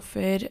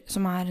Kristoffer,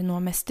 som nå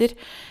mester,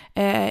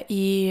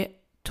 i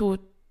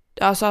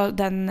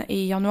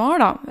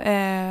januar da,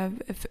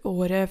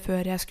 året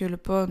før jeg skulle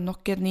på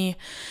nok et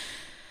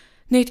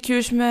nytt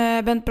kurs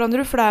med Bent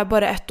Brandrud, for det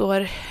bare 1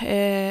 år,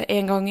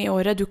 en gang i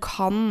året du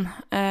kan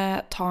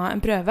ta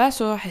en prøve,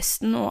 så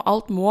hesten og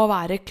alt må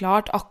være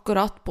klart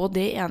akkurat på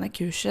det ene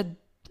kurset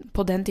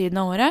på den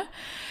tiden av året.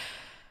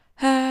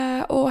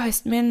 Og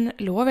hesten min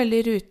lå veldig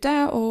i rute,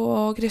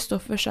 og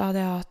Kristoffer sa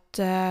det at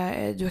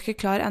du ikke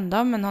klar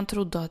enda, men han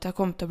trodde at jeg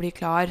kom til å bli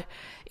klar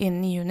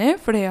innen juni,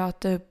 fordi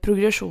at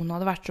progresjonen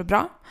hadde vært så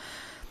bra.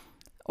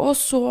 Og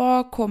så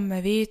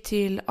kommer vi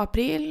til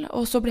april,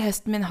 og så blir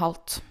hesten min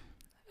halt.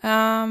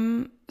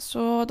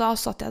 Så da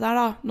satt jeg der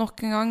da,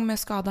 nok en gang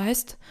med skadet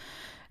hest,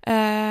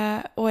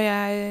 og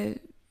jeg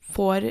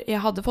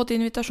hadde fått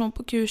invitasjon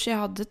på kurset,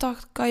 jeg hadde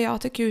takket ja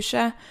til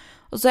kurset,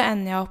 og så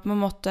ender jeg opp med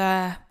å måtte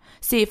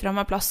si fra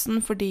meg plassen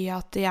fordi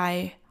at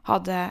jeg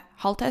hadde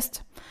halt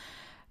hest.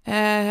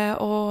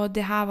 Og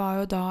det her var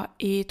jo da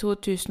i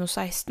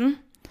 2016,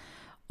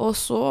 og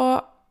så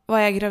var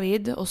jeg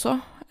gravid også,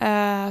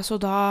 så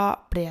da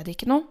ble det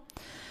ikke noe.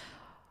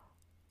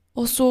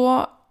 Og så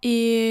i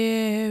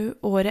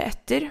året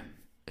etter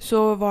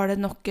så var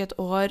det nok et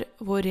år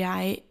hvor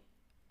jeg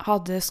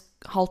hadde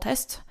halt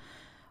hest,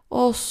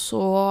 og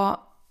så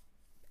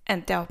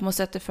endte jeg opp med å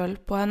sette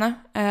følg på henne,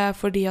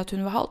 fordi at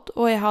hun var halt,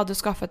 og jeg hadde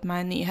skaffet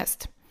meg en ny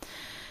hest.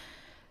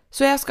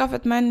 Så jeg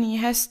skaffet meg en ny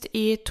hest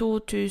i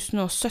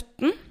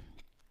 2017.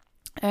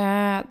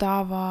 Da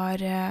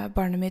var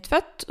barnet mitt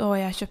født, og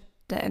jeg kjøpte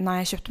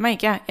meg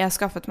ikke. Jeg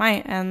skaffet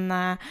meg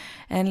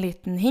en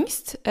liten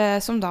hingst,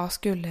 som da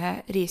skulle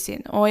ris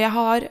inn. Og jeg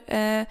har,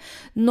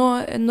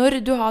 når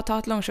du har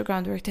tatt Longshore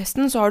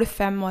Groundwork-testen, så har du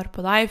 5 år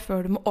på deg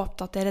før du må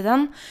oppdatere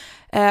den,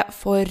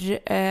 for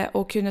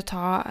å kunne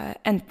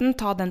enten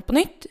ta den på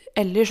nytt,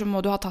 eller så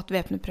må du ha tatt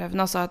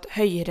væpneprøven, altså et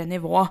høyere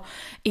nivå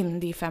innen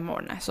de 5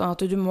 årene, sånn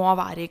at du må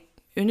være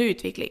under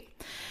utvikling.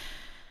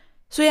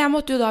 Så jeg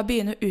måtte jo da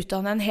begynne å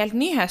utdanne en helt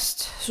ny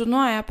hest, så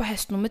nå er jeg på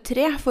hest nummer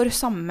 3 for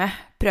samme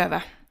prøve.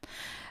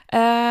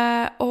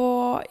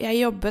 Og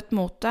jeg jobbet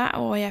mot det,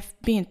 og jeg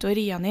begynte å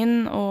ri han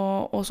inn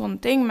og sånne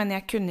ting, men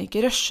jeg kunne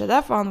ikke rushe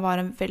det, for han var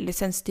en veldig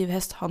sensitiv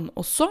hest, han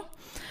også.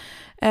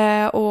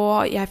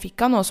 Og jeg fikk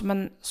han også som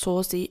en så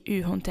å si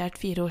uhåndtert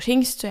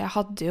 4-årshingst, så jeg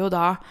hadde jo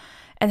da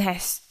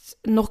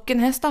nok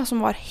en hest da,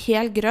 som var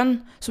helt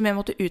grønn, som jeg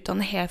måtte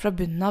utdanne helt fra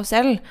bunnen av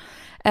selv.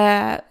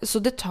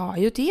 Så det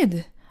tar jo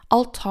tid.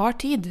 Alt tar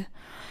tid.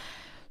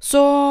 Så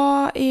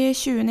i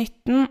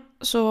 2019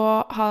 så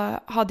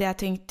hadde jeg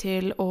tenkt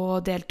til å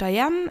delta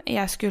igjen.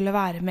 Jeg skulle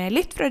være med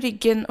litt fra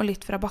ryggen og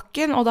litt fra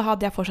bakken, og da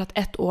hadde jeg fortsatt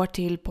 1 år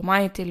til på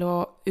meg til å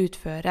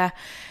utføre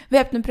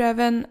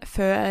væpneprøven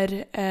før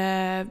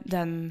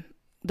den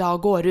da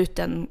går ut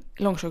den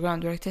Longshore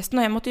Groundwork-testen,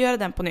 og jeg måtte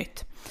gjøre den på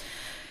nytt.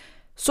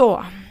 Så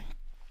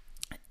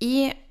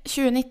i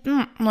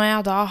 2019, når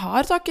jeg da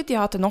har takket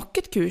ja til nok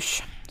et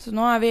kurs, så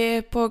nå er vi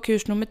på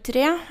kurs nummer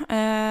 3,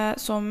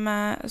 som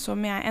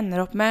jeg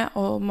ender opp med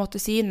å måtte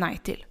si nei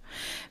til.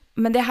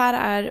 Men det her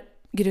er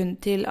grunnen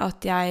til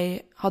at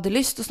jeg hadde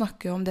lyst til å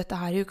snakke om dette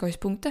her i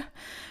utgangspunktet.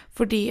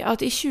 Fordi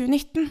at i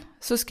 2019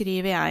 så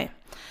skriver jeg,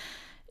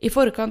 i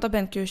forkant av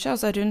Bent-kurset,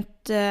 altså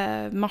rundt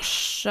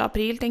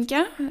mars-april,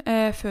 tenker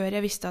jeg, før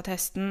jeg visste at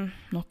hesten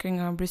nok en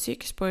gang ble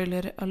syk,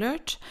 spoiler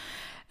alert,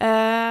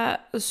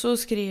 så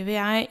skriver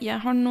jeg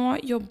har nå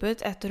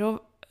jobbet etter å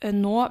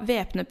nå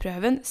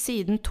væpneprøven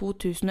siden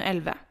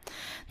 2011.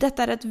 Dette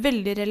er et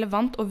veldig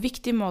relevant og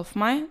viktig mål for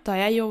meg, da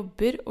jeg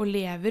jobber og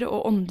lever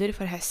og ånder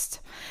for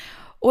hest.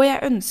 Og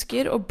jeg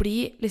ønsker å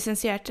bli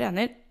lisensiert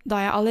trener, da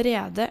jeg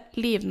allerede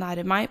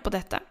livnærer meg på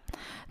dette.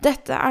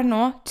 Dette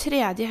nå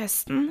 3.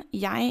 hesten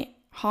jeg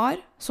har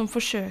som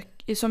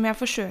jeg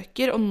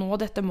forsøker å nå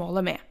dette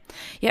målet med.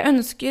 Jeg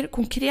ønsker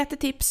konkrete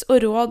tips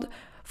og råd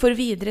for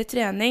videre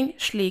trening,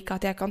 slik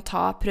at jeg kan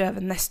ta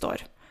prøven neste år,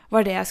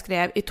 var det jeg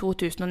skrev i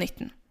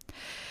 2019.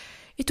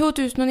 I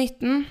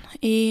 2019,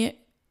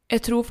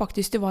 jeg tror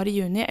faktisk det var i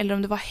juni, eller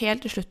om det var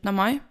helt i slutten av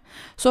mai,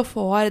 så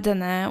får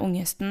denne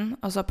unghesten,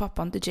 altså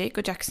pappaen til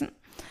Jake og Jackson,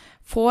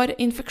 får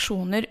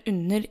infeksjoner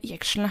under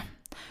jekslene.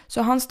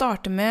 Så han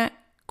starter med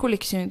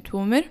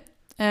kolikksymptomer,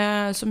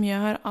 som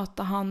gjør at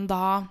han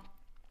da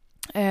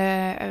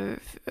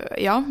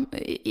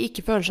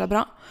ikke føler seg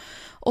bra.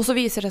 Og så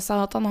viser det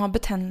seg at han har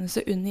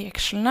betennelse under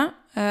jekslene,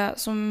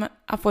 som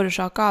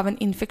forårsaket av en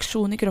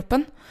infeksjon i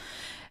kroppen.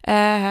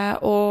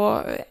 Og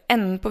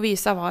enden på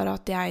visa var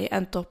at jeg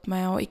endte opp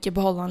med å ikke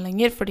beholde han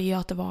lenger, fordi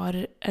at det var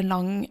en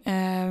lang,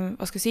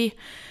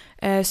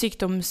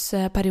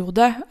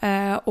 sykdomsperiode,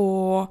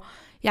 og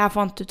jeg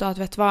fant ut at,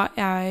 vet du hva,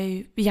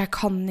 jeg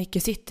kan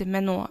ikke sitte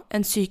med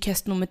en syk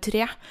hest nummer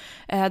 3.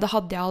 Da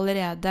hadde jeg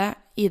allerede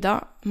Ida,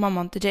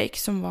 mammaen til Jake,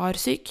 som var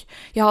syk.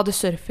 Jeg hadde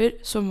Surfer,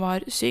 som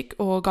var syk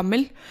og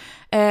gammel.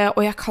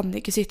 Og jeg kan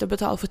ikke sitte og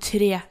betale for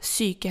 3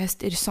 syke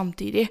hester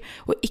samtidig,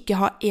 og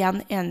ikke ha en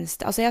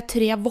eneste. Altså, jeg har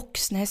 3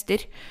 voksne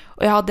hester,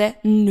 og jeg hadde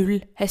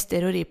 0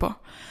 hester å ri på.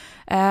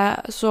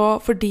 Så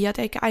fordi at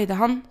jeg ikke eide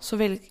han, så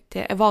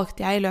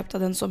valgte jeg i løpet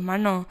av den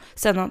sommeren å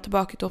sende han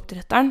tilbake til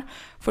oppdretteren,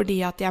 fordi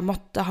at jeg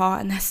måtte ha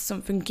en hest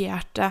som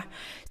fungerte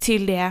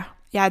til det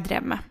jeg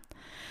drev med.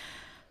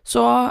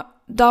 Så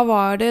da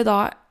var det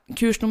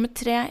kurs nummer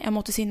 3 jeg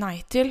måtte si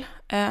nei til.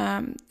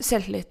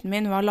 Selvtilliten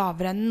min var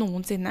lavere enn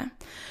noensinne.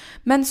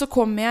 Men så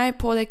kom jeg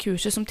på det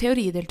kurset som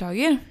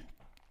teorideltager,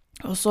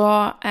 og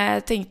så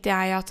tenkte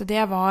jeg at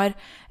det var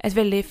et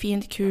veldig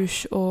fint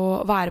kurs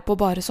å være på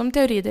bare som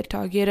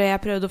teorideltager, og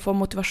jeg prøvde å få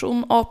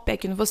motivasjon opp,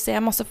 jeg kunne få se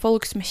masse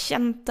folk som jeg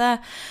kjente,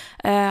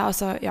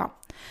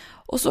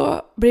 Og så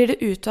blir det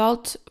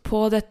uttalt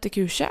på dette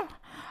kurset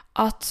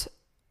at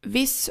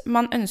hvis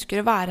man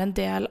ønsker å være en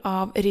del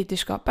av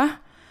ridderskapet,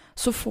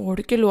 så får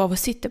du ikke lov å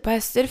sitte på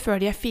hester før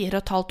de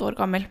 4,5 år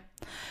gammel.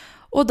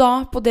 Og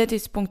da, på det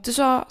tidspunktet,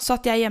 så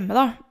satt jeg hjemme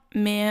da,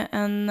 med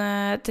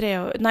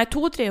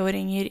 2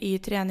 3-åringer i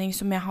trening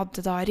som jeg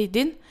hadde da ridd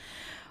inn.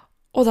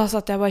 Og da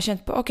satt jeg bare og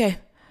kjente på, ok,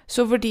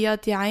 så fordi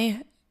at jeg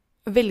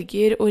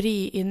velger å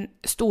ri inn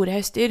store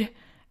hester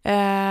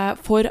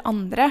for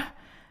andre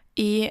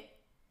i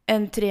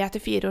en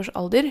 3-4 års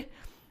alder,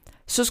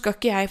 så skal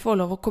ikke jeg få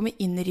lov å komme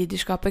inn i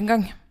ridderskapet en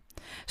gang.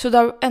 Så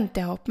da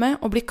endte jeg opp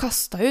med å bli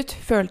kastet ut,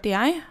 følte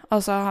jeg.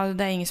 Altså,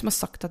 det ingen som har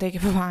sagt at jeg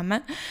ikke får være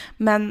med,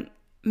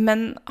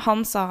 men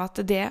han sa at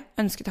det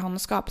ønsket han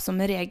å skape som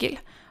en regel.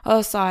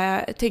 Og så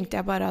tenkte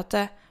jeg bare at,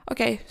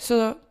 ok,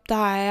 så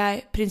da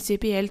jeg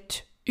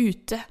prinsipielt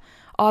ute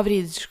av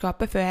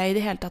ridderskapet før jeg i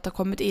det hele tatt har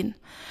kommet inn.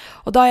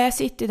 Og da jeg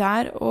sittet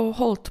der og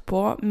holdt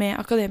på med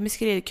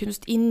akademisk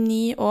ridderkunst i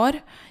 9 år,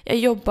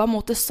 jeg jobbet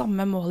mot det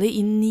samme målet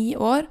i 9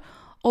 år,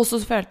 og så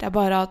følte jeg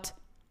bare at,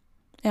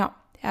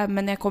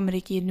 men jeg kommer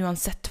ikke inn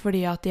uansett,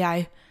 fordi at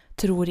jeg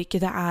tror ikke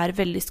det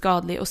veldig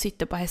skadelig å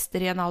sitte på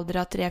hester i en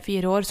alder av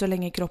 3-4 år, så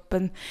lenge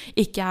kroppen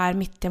ikke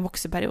midt i en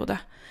vokseperiode.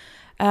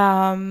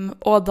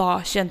 Og da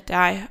kjente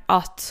jeg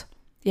at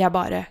jeg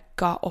bare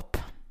ga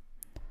opp.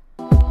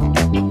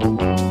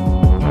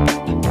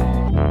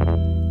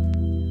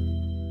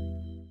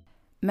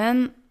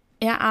 Men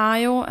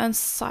jeg jo en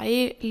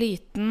seig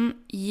liten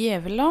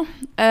jævel da,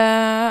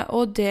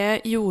 og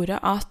det gjorde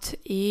at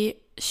i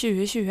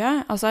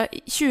 2020, altså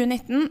i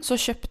 2019, så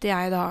kjøpte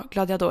jeg da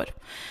Gladiador.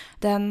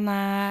 Den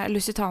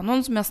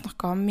Lusitanoen som jeg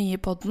snakket om mye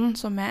i podden,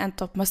 som jeg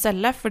endte opp med å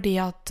selge, fordi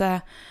at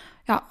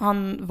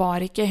han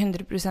var ikke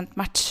 100%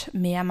 match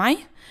med meg.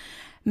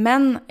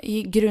 Men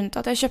grunnen til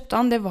at jeg kjøpte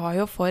han, det var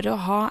jo for å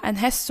ha en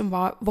hest som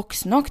var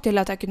voksen nok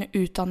til at jeg kunne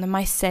utdanne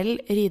meg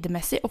selv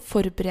ridemessig og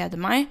forberede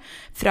meg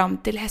fram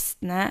til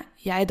hestene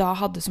jeg da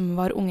hadde som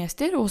var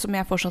unghester, og som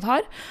jeg fortsatt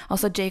har.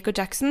 Altså Jake og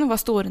Jackson var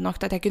store nok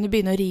til at jeg kunne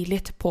begynne å ri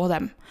litt på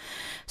dem.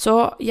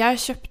 Så jeg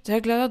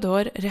kjøpte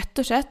Gladiador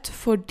rett og slett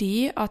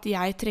fordi at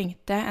jeg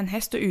trengte en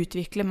hest å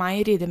utvikle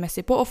meg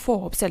ridemessig på og få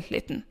opp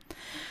selvtilliten.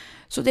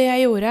 Så det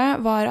jeg gjorde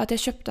var at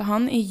jeg kjøpte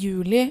han i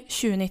juli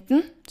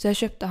 2019, så jeg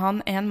kjøpte han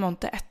 1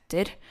 måned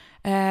etter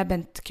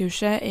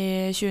Bent-kurset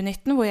i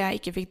 2019, hvor jeg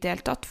ikke fikk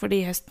deltatt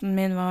fordi hesten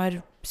min var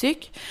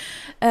syk.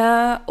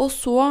 Og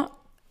så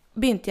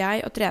begynte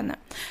jeg å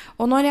trene.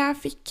 Og når jeg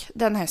fikk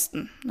den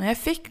hesten, når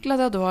jeg fikk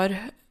Gladiador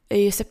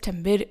i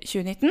september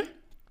 2019,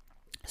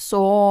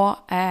 så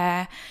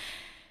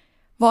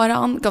var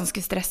han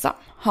ganske stresset.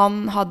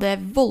 Han hadde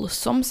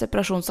voldsom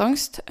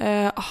separasjonsangst.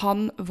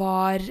 Han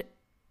var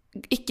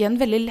ikke en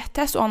veldig lett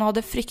hest, og han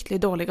hadde fryktelig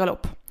dårlig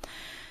galopp.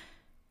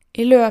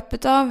 I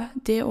løpet av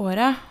det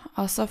året,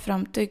 altså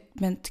frem til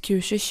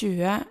Bent-kurset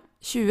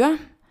 2020,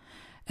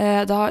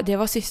 det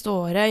var siste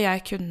året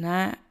jeg kunne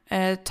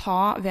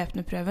ta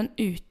væpneprøven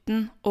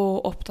uten å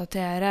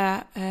oppdatere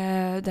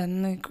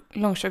den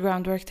Longshore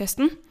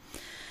Groundwork-testen.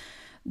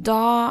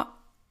 Da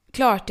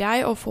klarte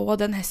jeg å få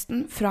den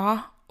hesten fra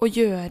å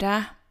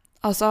gjøre,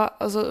 altså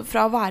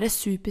fra å være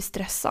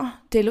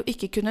superstresset til å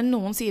ikke kunne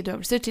noen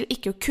sideøvelser, til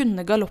ikke å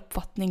kunne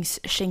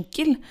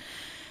galoppfatningsskjenkel,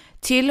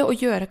 til å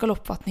gjøre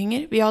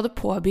galoppfatninger. Vi hadde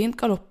påbegynt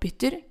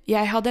galoppbytter.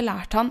 Jeg hadde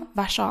lært han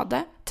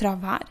versade,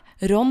 travær,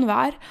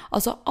 rondvær,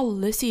 altså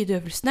alle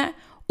sideøvelsene,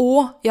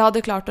 og jeg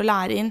hadde klart å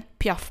lære inn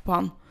piaff på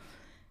han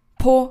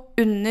på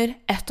under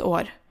 1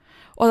 år.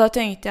 Og da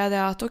tenkte jeg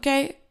det at ok,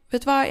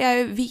 vet du hva,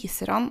 jeg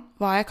viser han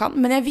hva jeg kan,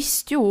 men jeg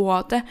visste jo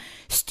at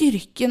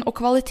styrken og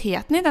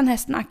kvaliteten i den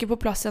hesten ikke på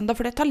plass enda,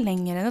 for det tar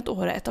lenger enn 1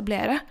 år å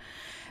etablere.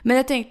 Men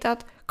jeg tenkte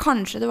at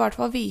kanskje det i hvert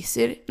fall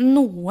viser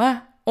noe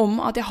om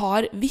at jeg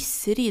har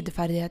visse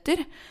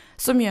rideferdigheter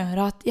som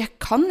gjør at jeg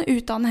kan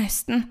utdanne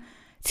hesten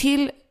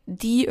til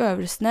de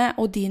øvelsene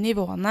og de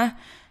nivåene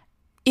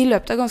i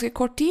løpet av ganske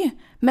kort tid.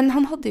 Men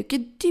han hadde jo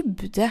ikke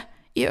dybde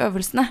i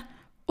øvelsene,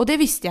 og det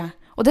visste jeg,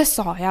 og det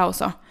sa jeg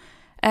også.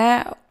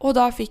 Og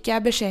da fikk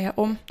jeg beskjed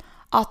om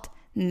at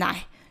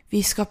nei,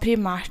 vi skal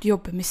primært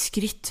jobbe med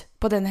skritt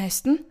på denne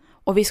hesten,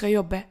 og vi skal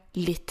jobbe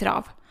litt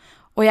trav.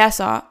 Og jeg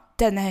sa,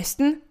 denne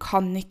hesten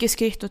kan ikke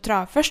skritt og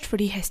trav først,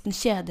 fordi hesten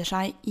kjeder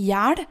seg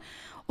ihjel,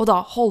 og da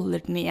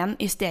holder den igjen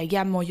i steget.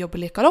 Jeg må jobbe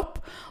litt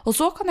galopp, og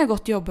så kan jeg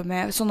godt jobbe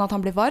med, sånn at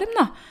han blir varm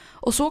da,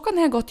 og så kan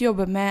jeg godt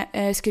jobbe med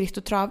skritt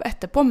og trav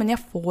etterpå, men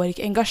jeg får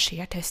ikke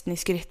engasjert hesten i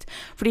skritt,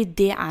 fordi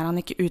det han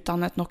ikke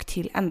utdannet nok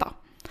til enda.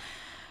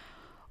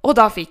 Og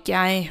da fikk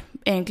jeg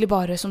egentlig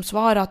bare som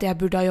svar at jeg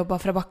burde ha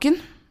jobbet fra bakken,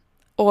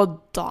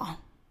 og da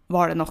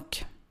var det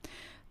nok.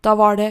 Da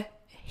var det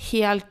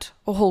helt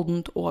og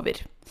holdent over.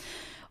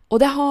 Og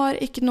det har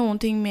ikke noen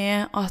ting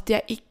med at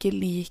jeg ikke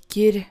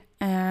liker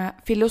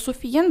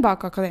filosofien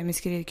bak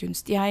akademisk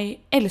ridekunst. Jeg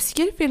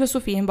elsker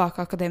filosofien bak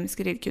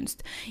akademisk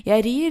ridekunst.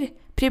 Jeg rir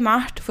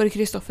primært for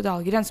Kristoffer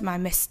Dahlgren, som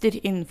mester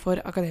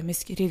innenfor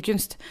akademisk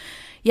ridekunst.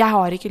 Jeg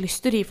har ikke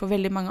lyst til å ri for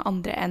veldig mange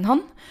andre enn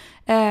han.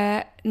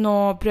 Nå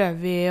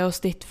prøver vi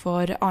oss litt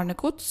for Arne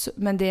Kots,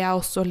 men det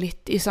også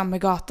litt i samme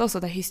gata,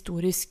 så det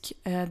historisk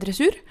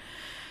dressur.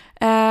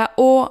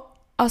 Og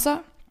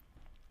altså,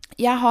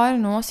 jeg har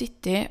nå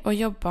sittet og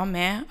jobbet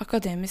med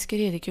akademisk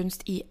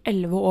ridekunst i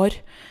 11 år.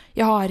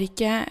 Jeg har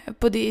ikke,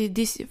 på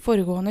de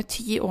foregående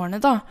 10 årene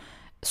da,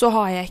 så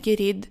har jeg ikke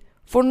ridd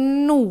for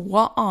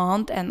noe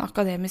annet enn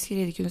akademisk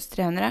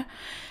ridekunsttrenere.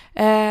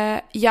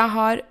 Jeg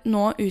har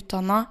nå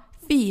utdannet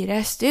 4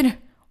 hester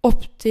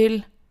opp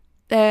til,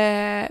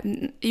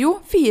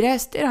 4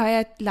 hester har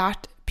jeg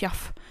lært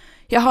piaff.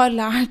 Jeg har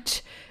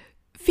lært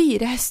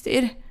 4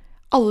 hester,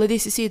 alle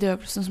disse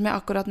sideøvelsene som jeg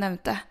akkurat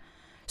nevnte.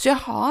 Så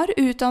jeg har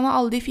utdannet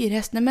alle de 4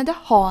 hestene, men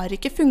det har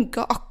ikke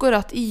funket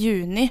akkurat i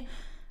juni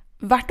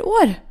hvert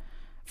år,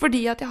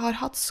 fordi at jeg har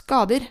hatt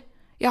skader.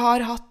 Jeg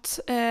har hatt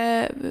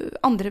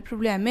andre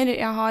problemer.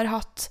 Jeg har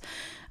hatt,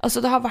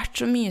 altså det har vært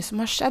så mye som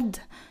har skjedd,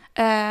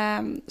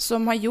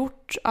 som har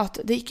gjort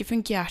at det ikke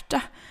fungerte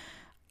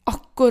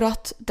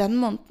akkurat den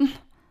måneden.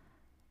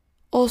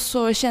 Og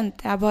så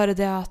kjente jeg bare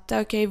det at,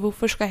 ok,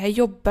 hvorfor skal jeg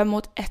jobbe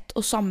mot ett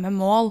og samme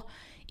mål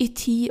i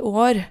 10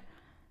 år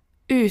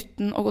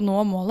uten å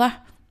nå målet?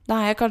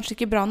 Da jeg kanskje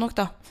ikke bra nok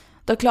da.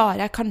 Da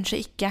klarer jeg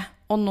kanskje ikke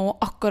å nå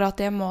akkurat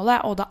det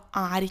målet, og da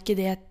ikke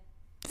det et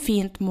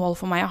fint mål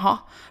for meg å ha,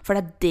 for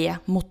det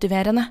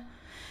demotiverende.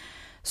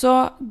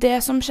 Så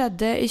det som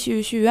skjedde i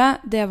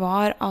 2020, det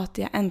var at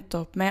jeg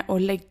endte opp med å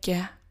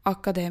legge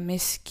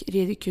akademisk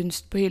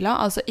ridekunst på hylla,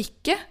 altså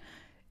ikke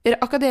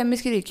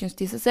akademisk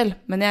ridekunst i seg selv,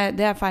 men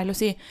det feil å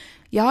si.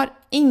 Jeg har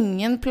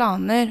ingen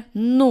planer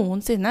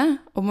noensinne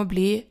om å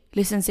bli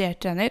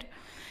lisensiert trener.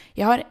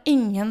 Jeg har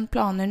ingen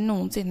planer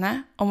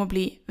noensinne om å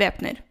bli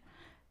væpner.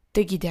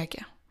 Det gidder jeg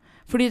ikke.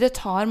 Fordi det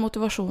tar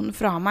motivasjonen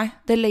fra meg.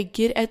 Det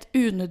legger et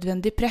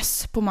unødvendig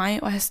press på meg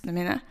og hestene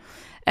mine.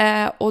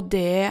 Og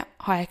det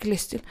har jeg ikke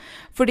lyst til.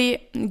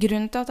 Fordi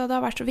grunnen til at det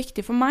har vært så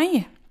viktig for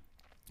meg,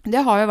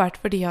 det har jo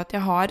vært fordi at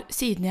jeg har,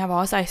 siden jeg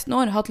var 16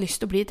 år, hatt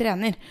lyst til å bli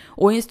trener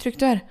og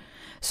instruktør.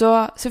 Så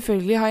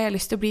selvfølgelig har jeg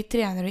lyst til å bli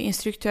trener og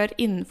instruktør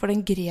innenfor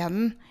den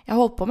grenen jeg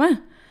holdt på med.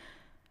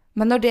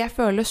 Men når det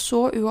føles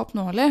så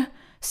uoppnåelig,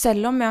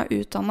 selv om jeg har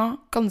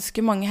utdannet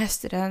ganske mange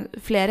hester,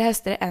 flere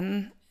hester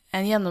enn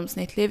en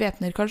gjennomsnittlig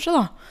væpner kanskje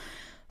da,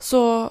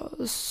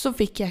 så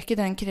fikk jeg ikke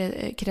den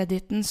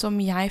krediten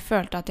som jeg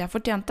følte at jeg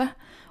fortjente.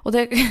 Og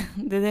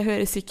det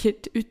høres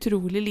sikkert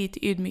utrolig lite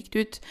ydmykt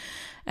ut,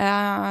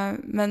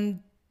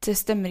 men det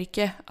stemmer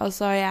ikke.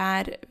 Altså,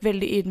 jeg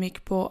veldig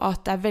ydmyk på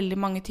at det veldig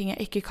mange ting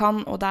jeg ikke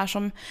kan, og det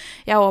som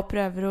jeg også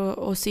prøver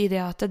å si det,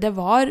 at det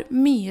var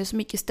mye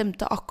som ikke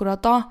stemte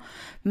akkurat da,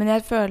 men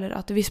jeg føler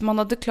at hvis man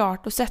hadde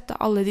klart å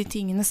sette alle de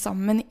tingene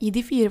sammen i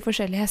de 4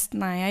 forskjellige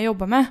hestene jeg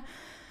jobber med,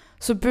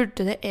 så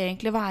burde det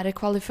egentlig være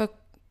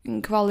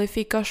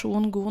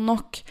kvalifikasjon god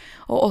nok.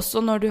 Og også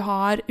når du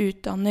har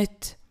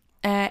utdannet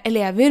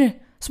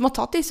elever som har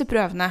tatt disse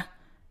prøvene.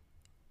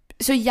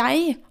 Så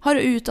jeg har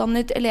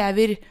utdannet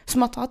elever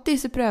som har tatt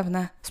disse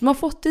prøvene, som har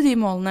fått til de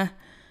målene,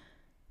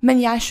 men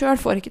jeg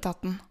selv får ikke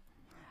tatt den.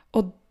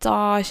 Og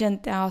da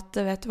kjente jeg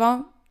at, vet du hva,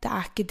 Det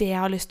ikke det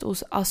jeg har lyst til å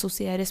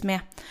assosieres med.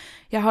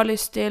 Jeg har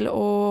lyst til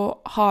å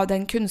ha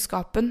den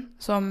kunnskapen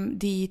som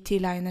de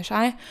tilegner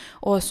seg,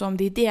 og som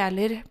de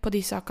deler på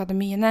disse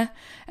akademiene.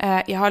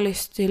 Jeg har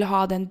lyst til å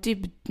ha den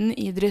dybden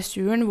i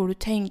dressuren, hvor du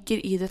tenker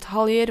i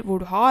detaljer,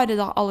 hvor du har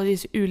da alle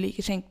disse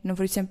ulike skjenkene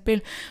for eksempel,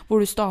 hvor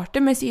du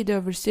starter med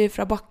sideøvelser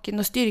fra bakken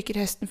og styrker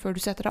hesten før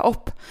du setter deg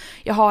opp.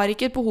 Jeg har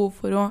ikke et behov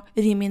for å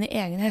ri mine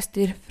egne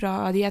hester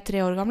fra de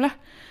 3 år gamle.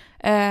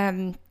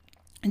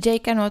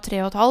 Jake nå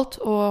 3,5,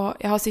 og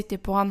jeg har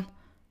sittet på han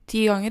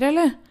 10 ganger,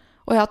 eller?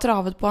 Og jeg har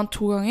travet på han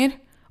 2 ganger,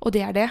 og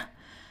det det.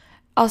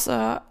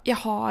 Altså, jeg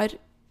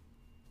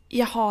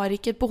har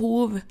ikke et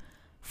behov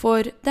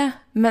for det,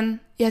 men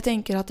jeg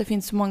tenker at det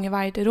finnes så mange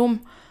veier til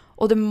rom,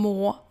 og det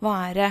må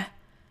være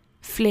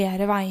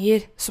flere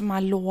veier som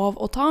lov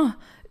å ta,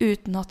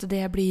 uten at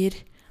det blir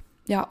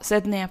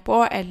sett ned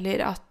på,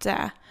 eller at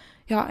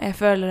jeg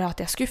føler at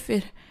jeg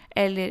skuffer.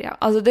 Eller,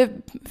 altså det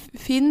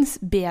finnes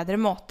bedre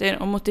måter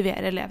å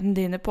motivere elevene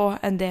dine på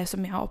enn det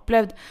som jeg har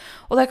opplevd.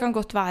 Og det kan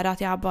godt være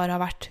at jeg bare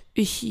har vært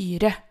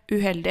uhyre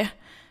uheldig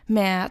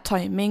med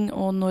timing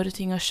og når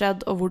ting har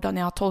skjedd, og hvordan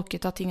jeg har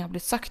tolket at ting har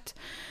blitt sagt.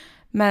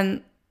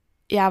 Men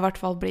jeg har I hvert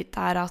fall blitt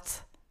der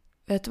at,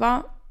 vet du hva,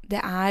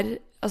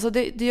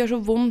 det gjør så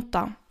vondt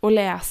da, å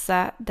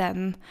lese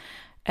den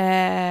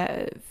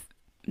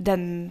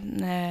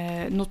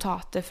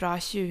notatet fra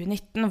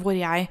 2019, hvor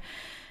jeg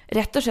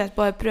rett og slett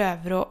bare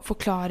prøver å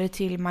forklare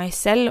til meg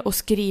selv og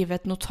skrive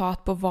et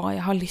notat på hva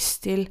jeg har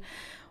lyst til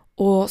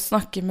å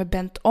snakke med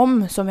Bent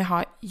om, som jeg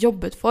har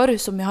jobbet for,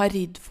 som jeg har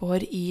ridd for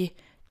I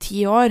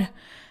 10 år.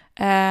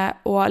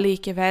 Og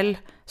allikevel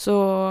så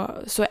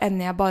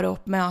ender jeg bare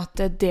opp med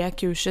at det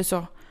kurset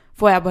så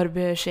får jeg bare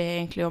beskjed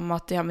egentlig om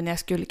at men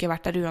jeg skulle ikke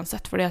vært der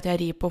uansett, fordi at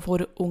jeg rir på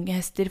for unge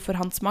hester for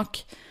hans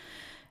smak.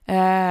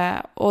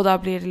 Og da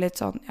blir det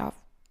litt sånn,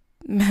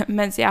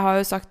 mens jeg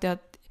har jo sagt det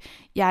at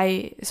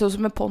sånn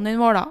som med ponnien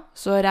vår da,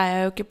 så reier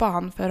jeg jo ikke på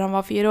han før han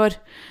var 4 år,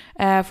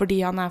 fordi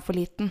han for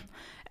liten.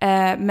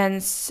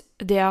 Mens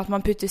det at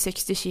man putter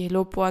 60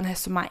 kilo på en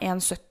hest som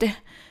 1,70,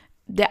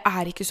 det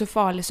ikke så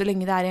farlig så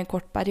lenge det I en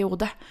kort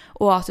periode,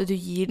 og at du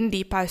gir den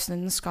de pausene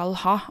den skal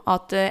ha,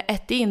 at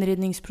etter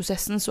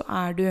innridningsprosessen så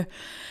du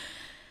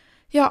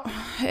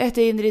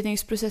etter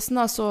innridningsprosessen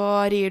da, så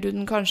rir du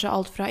den kanskje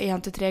alt fra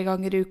 1 til 3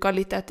 ganger I uka,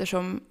 litt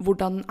ettersom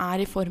hvordan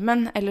den I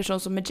formen, eller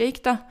sånn som med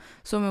Jake da,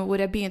 hvor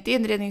jeg begynte I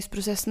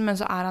innridningsprosessen, men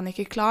så han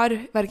ikke klar,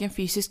 hverken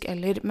fysisk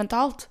eller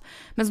mentalt.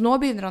 Mens nå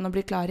begynner han å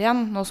bli klar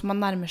igjen, nå som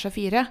han nærmer seg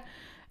 4.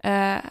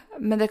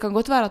 Men det kan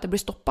godt være at det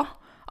blir stoppet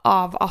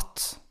av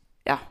at,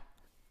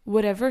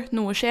 whatever,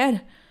 noe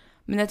skjer.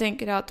 Men jeg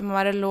tenker at det må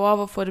være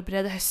lov å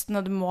forberede hesten,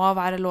 og det må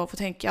være lov å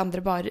tenke I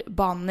andre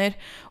baner,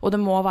 og det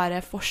må være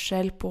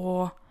forskjell på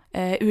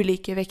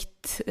ulike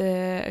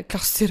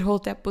vektklasser,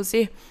 holdt jeg på å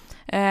si.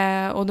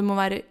 Og det må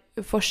være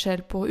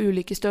forskjell på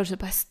ulike størrelser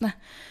på hestene.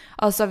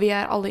 Altså, vi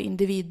alle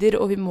individer,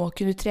 og vi må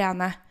kunne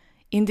trene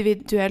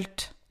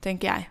individuelt,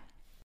 tenker jeg.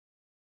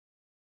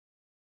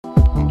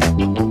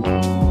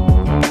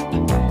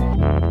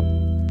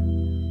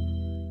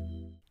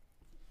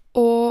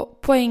 Og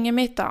poenget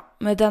mitt da,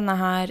 med denne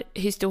her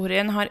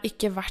historien har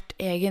ikke vært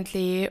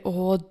egentlig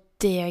å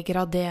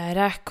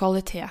degradere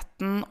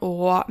kvaliteten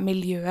og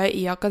miljøet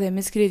I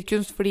akademisk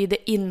ridekunst, fordi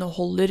det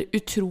inneholder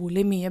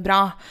utrolig mye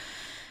bra.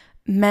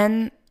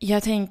 Men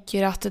jeg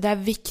tenker at det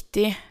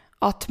viktig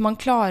at man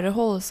klarer å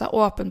holde seg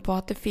åpen på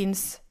at det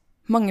finnes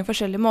mange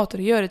forskjellige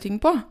måter å gjøre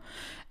ting på.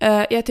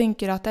 Jeg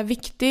tenker at det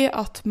viktig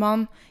at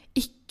man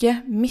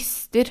ikke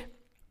mister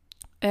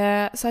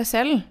seg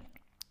selv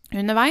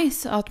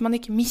underveis, at man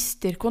ikke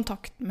mister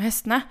kontakten med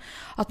hestene,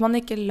 at man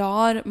ikke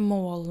lar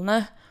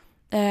målene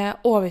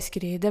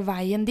overskride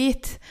veien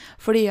dit,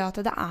 fordi at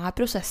det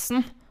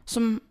prosessen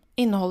som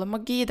inneholder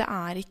magi, det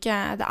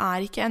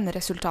ikke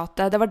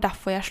enderesultatet. Det var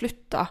derfor jeg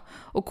sluttet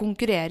å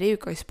konkurrere I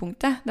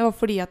utgangspunktet. Det var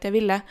fordi at jeg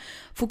ville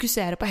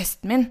fokusere på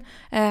hesten min.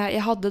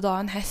 Jeg hadde da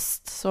en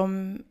hest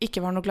som ikke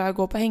var noe glad I å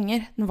gå på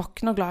henger. Den var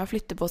ikke noe glad I å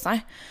flytte på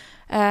seg.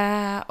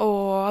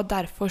 Og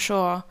derfor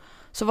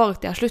så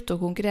valgte jeg å slutte å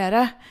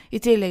konkurrere, I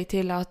tillegg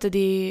til at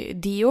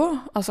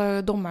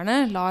altså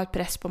dommerne, la et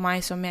press på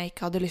meg som jeg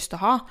ikke hadde lyst til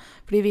å ha,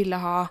 for de ville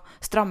ha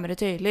strammere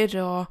tøyler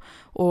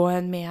og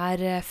en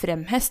mer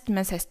fremhest,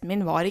 mens hesten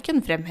min var ikke en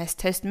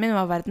fremhest. Hesten min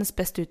var verdens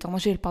best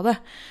utdannet skilpadde.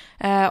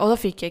 Og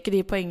da fikk jeg ikke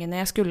de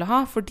poengene jeg skulle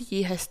ha,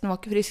 fordi hesten var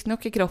ikke frisk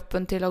nok I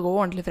kroppen til å gå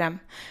ordentlig frem,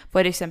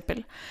 for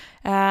eksempel.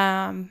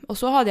 Og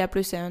så hadde jeg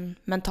plutselig en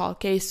mental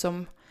case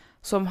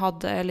som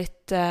hadde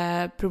litt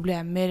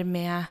problemer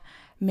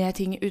med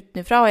ting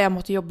utenifra, og jeg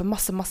måtte jobbe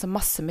masse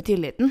med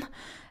tilliten.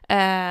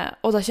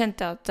 Og da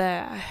kjente jeg at,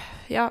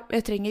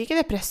 jeg trenger ikke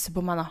det presset på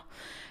meg da.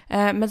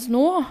 Mens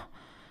nå,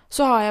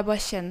 så har jeg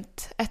bare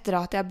kjent, etter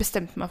at jeg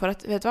bestemte meg for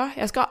at, vet du hva,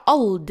 jeg skal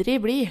aldri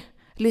bli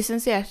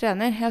lisensiert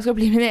trener. Jeg skal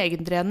bli min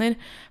egen trener,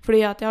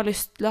 fordi at jeg har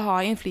lyst til å ha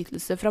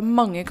innflytelse fra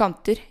mange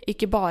kanter,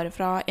 ikke bare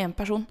fra en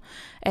person,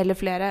 eller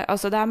flere.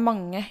 Altså, det er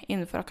mange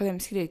innenfor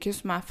akademisk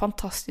ridekurs som er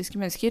fantastiske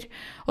mennesker,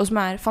 og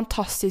som er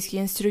fantastiske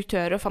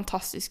instruktører og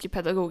fantastiske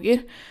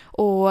pedagoger,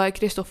 og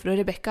Kristoffer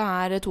og Rebecca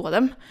er 2 av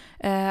dem.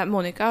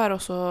 Monica er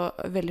også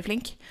veldig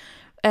flink.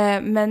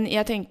 Men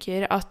jeg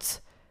tenker at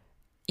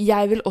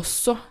jeg vil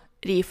også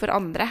ri for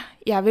andre.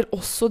 Jeg vil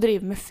også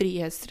drive med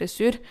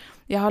frihetsdressur.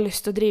 Jeg har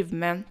lyst til å drive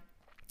med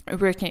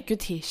working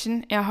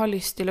equitation. Jeg har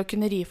lyst til å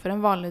kunne ri for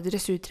en vanlig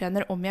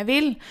dressurtrener om jeg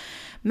vil.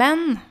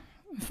 Men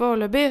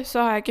foreløpig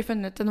så har jeg ikke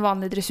funnet en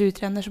vanlig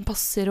dressurtrener som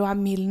passer og er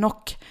mild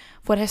nok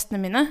for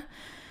hestene mine.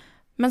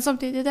 Men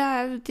samtidig,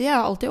 jeg er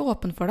alltid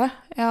åpen for det.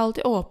 Jeg er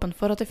alltid åpen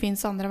for at det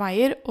finnes andre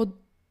veier, og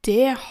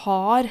det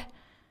har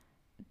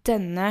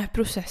denne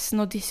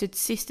prosessen og disse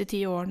siste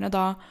 10 årene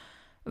da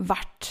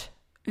vært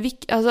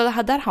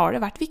der har det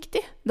vært viktig.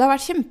 Det har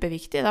vært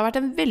kjempeviktig. Det har vært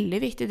en veldig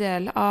viktig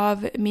del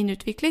av min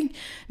utvikling,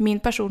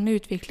 min personlige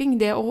utvikling,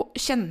 det å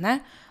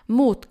kjenne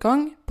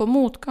motgang på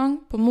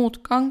motgang på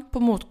motgang på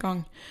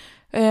motgang.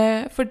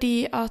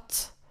 Fordi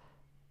at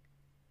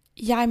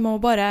ja,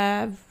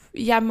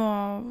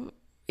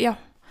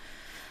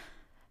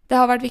 det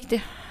har vært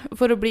viktig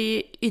for å bli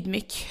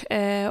ydmyk,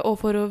 og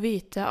for å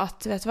vite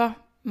at, vet du hva,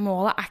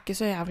 målet er ikke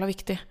så jævla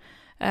viktig.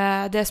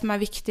 Det som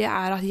er viktig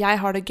er at jeg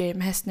har det gøy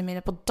med hestene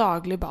mine på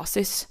daglig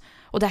basis,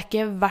 og det er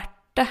ikke verdt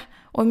det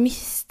å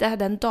miste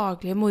den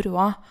daglige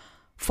moroa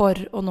for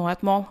å nå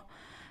et mål.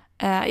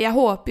 Jeg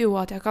håper jo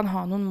at jeg kan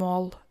ha noen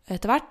mål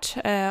etter hvert,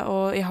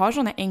 og jeg har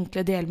sånne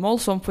enkle delmål,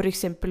 som for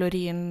eksempel å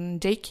ri en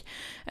Jake.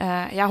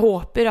 Jeg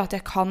håper at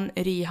jeg kan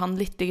ri han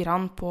litt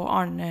grann på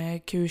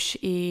Arne-kurs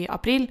i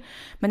april,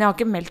 men jeg har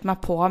ikke meldt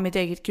meg på mitt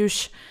eget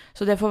kurs,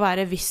 så det får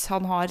være hvis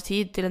han har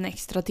tid til en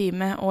ekstra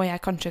time, og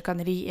jeg kanskje kan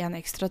ri en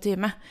ekstra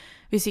time.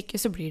 Hvis ikke,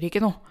 så blir det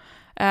ikke noe.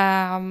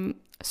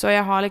 Så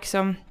jeg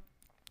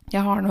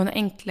har noen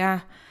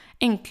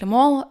enkle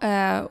mål,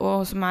 og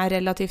som er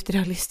relativt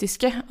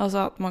realistiske,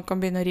 altså at man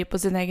kan begynne å ri på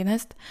sin egen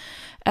hest.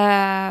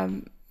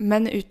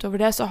 Men utover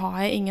det så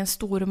har jeg ingen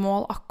store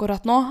mål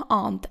akkurat nå,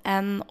 annet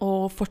enn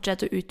å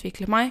fortsette å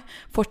utvikle meg,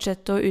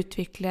 fortsette å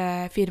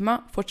utvikle firma,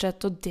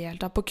 fortsette å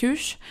delta på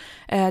kurs,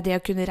 det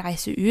å kunne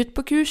reise ut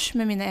på kurs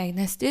med mine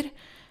egne hester,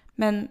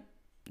 men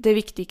det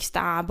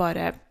viktigste er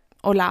bare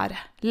å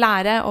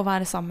lære å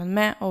være sammen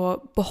med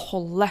og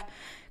beholde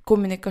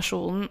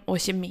kommunikasjonen og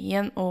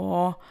kjemien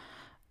og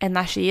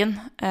energien,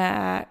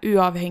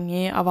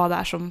 uavhengig av hva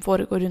det er som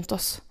foregår rundt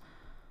oss.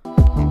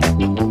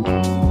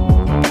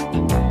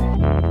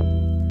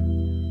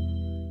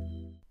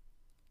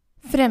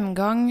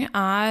 Fremgang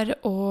er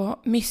å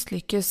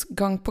mislykkes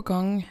gang på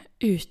gang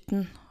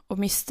uten å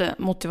miste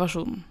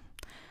motivasjonen.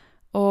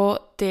 Og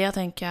det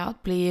tenker jeg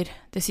at blir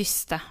det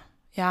siste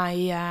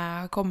jeg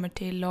kommer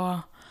til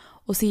å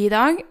si i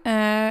dag.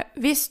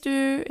 Hvis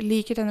du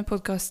liker denne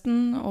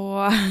podcasten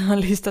og har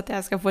lyst til at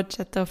jeg skal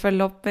fortsette å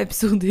følge opp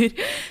episoder,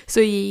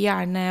 så gi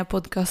gjerne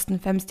podcasten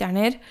 5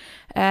 stjerner.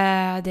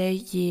 Det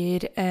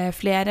gir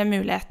flere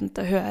muligheten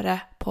til å høre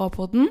på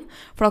podden,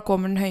 for da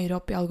kommer den høyere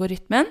opp i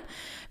algoritmen.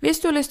 Hvis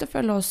du har lyst til å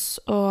følge oss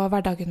og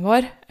hverdagen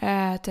vår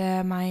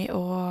til meg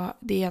og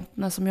de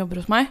jentene som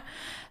jobber hos meg,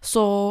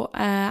 så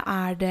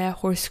er det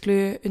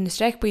Horseclue_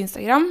 på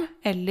Instagram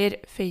eller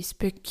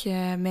Facebook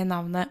med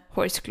navnet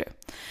Horseclue.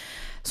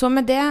 Så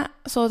med det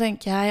så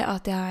tenker jeg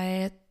at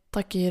jeg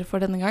takker for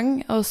denne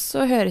gang, og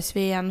så høres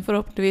vi igjen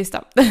forhåpentligvis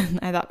da.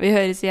 Neida, vi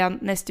høres igjen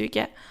neste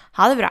uke.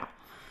 Ha det bra!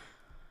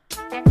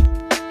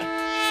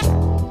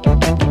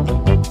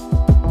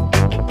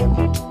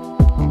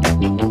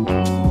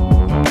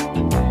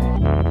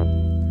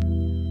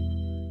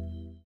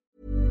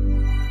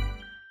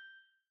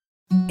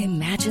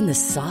 Imagine the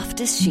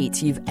softest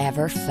sheets you've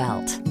ever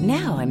felt.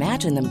 Now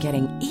imagine them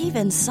getting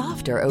even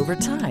softer over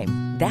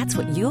time. That's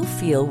what you'll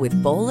feel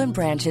with Boll &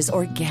 Branch's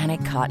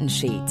organic cotton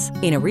sheets.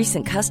 In a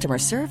recent customer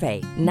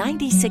survey,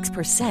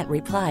 96%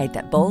 replied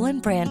that Boll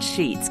 & Branch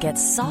sheets get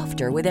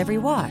softer with every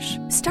wash.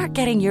 Start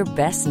getting your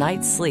best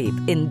night's sleep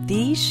in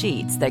these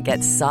sheets that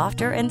get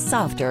softer and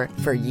softer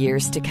for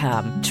years to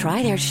come.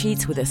 Try their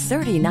sheets with a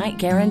 30-night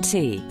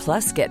guarantee.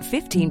 Plus, get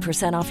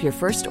 15% off your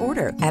first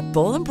order at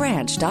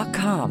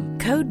bollandbranch.com.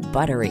 Code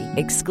BUTTERY.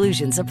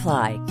 Exclusions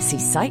apply. See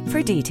site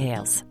for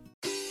details.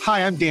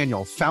 Hi, I'm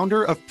Daniel,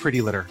 founder of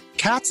Pretty Litter.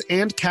 Cats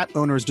and cat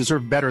owners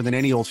deserve better than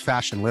any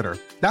old-fashioned litter.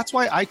 That's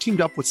why I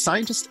teamed up with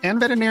scientists and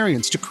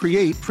veterinarians to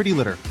create Pretty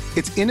Litter.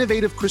 Its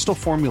innovative crystal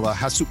formula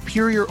has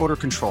superior odor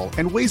control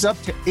and weighs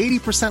up to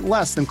 80%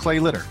 less than clay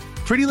litter.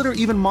 Pretty Litter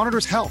even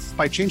monitors health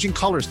by changing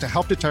colors to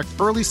help detect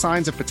early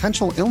signs of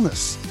potential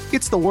illness.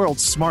 It's the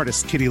world's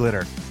smartest kitty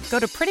litter. Go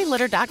to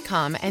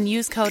prettylitter.com and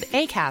use code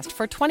ACAST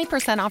for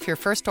 20% off your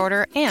first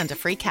order and a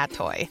free cat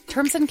toy.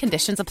 Terms and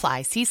conditions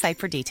apply. See site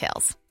for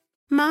details.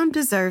 Mom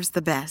deserves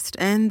the best,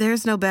 and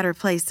there's no better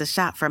place to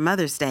shop for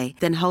Mother's Day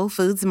than Whole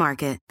Foods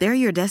Market. They're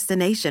your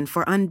destination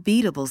for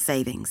unbeatable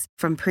savings,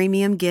 from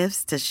premium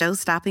gifts to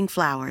show-stopping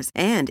flowers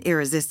and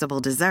irresistible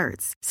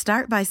desserts.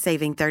 Start by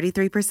saving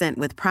 33%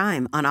 with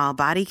Prime on all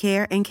body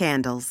care and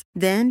candles.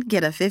 Then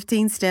get a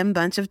 15-stem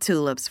bunch of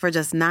tulips for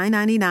just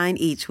 $9.99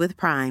 each with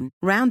Prime.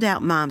 Round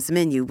out Mom's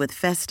menu with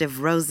festive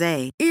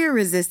rosé,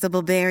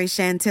 irresistible berry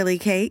chantilly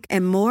cake,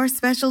 and more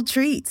special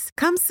treats.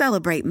 Come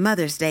celebrate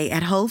Mother's Day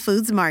at Whole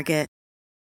Foods Market.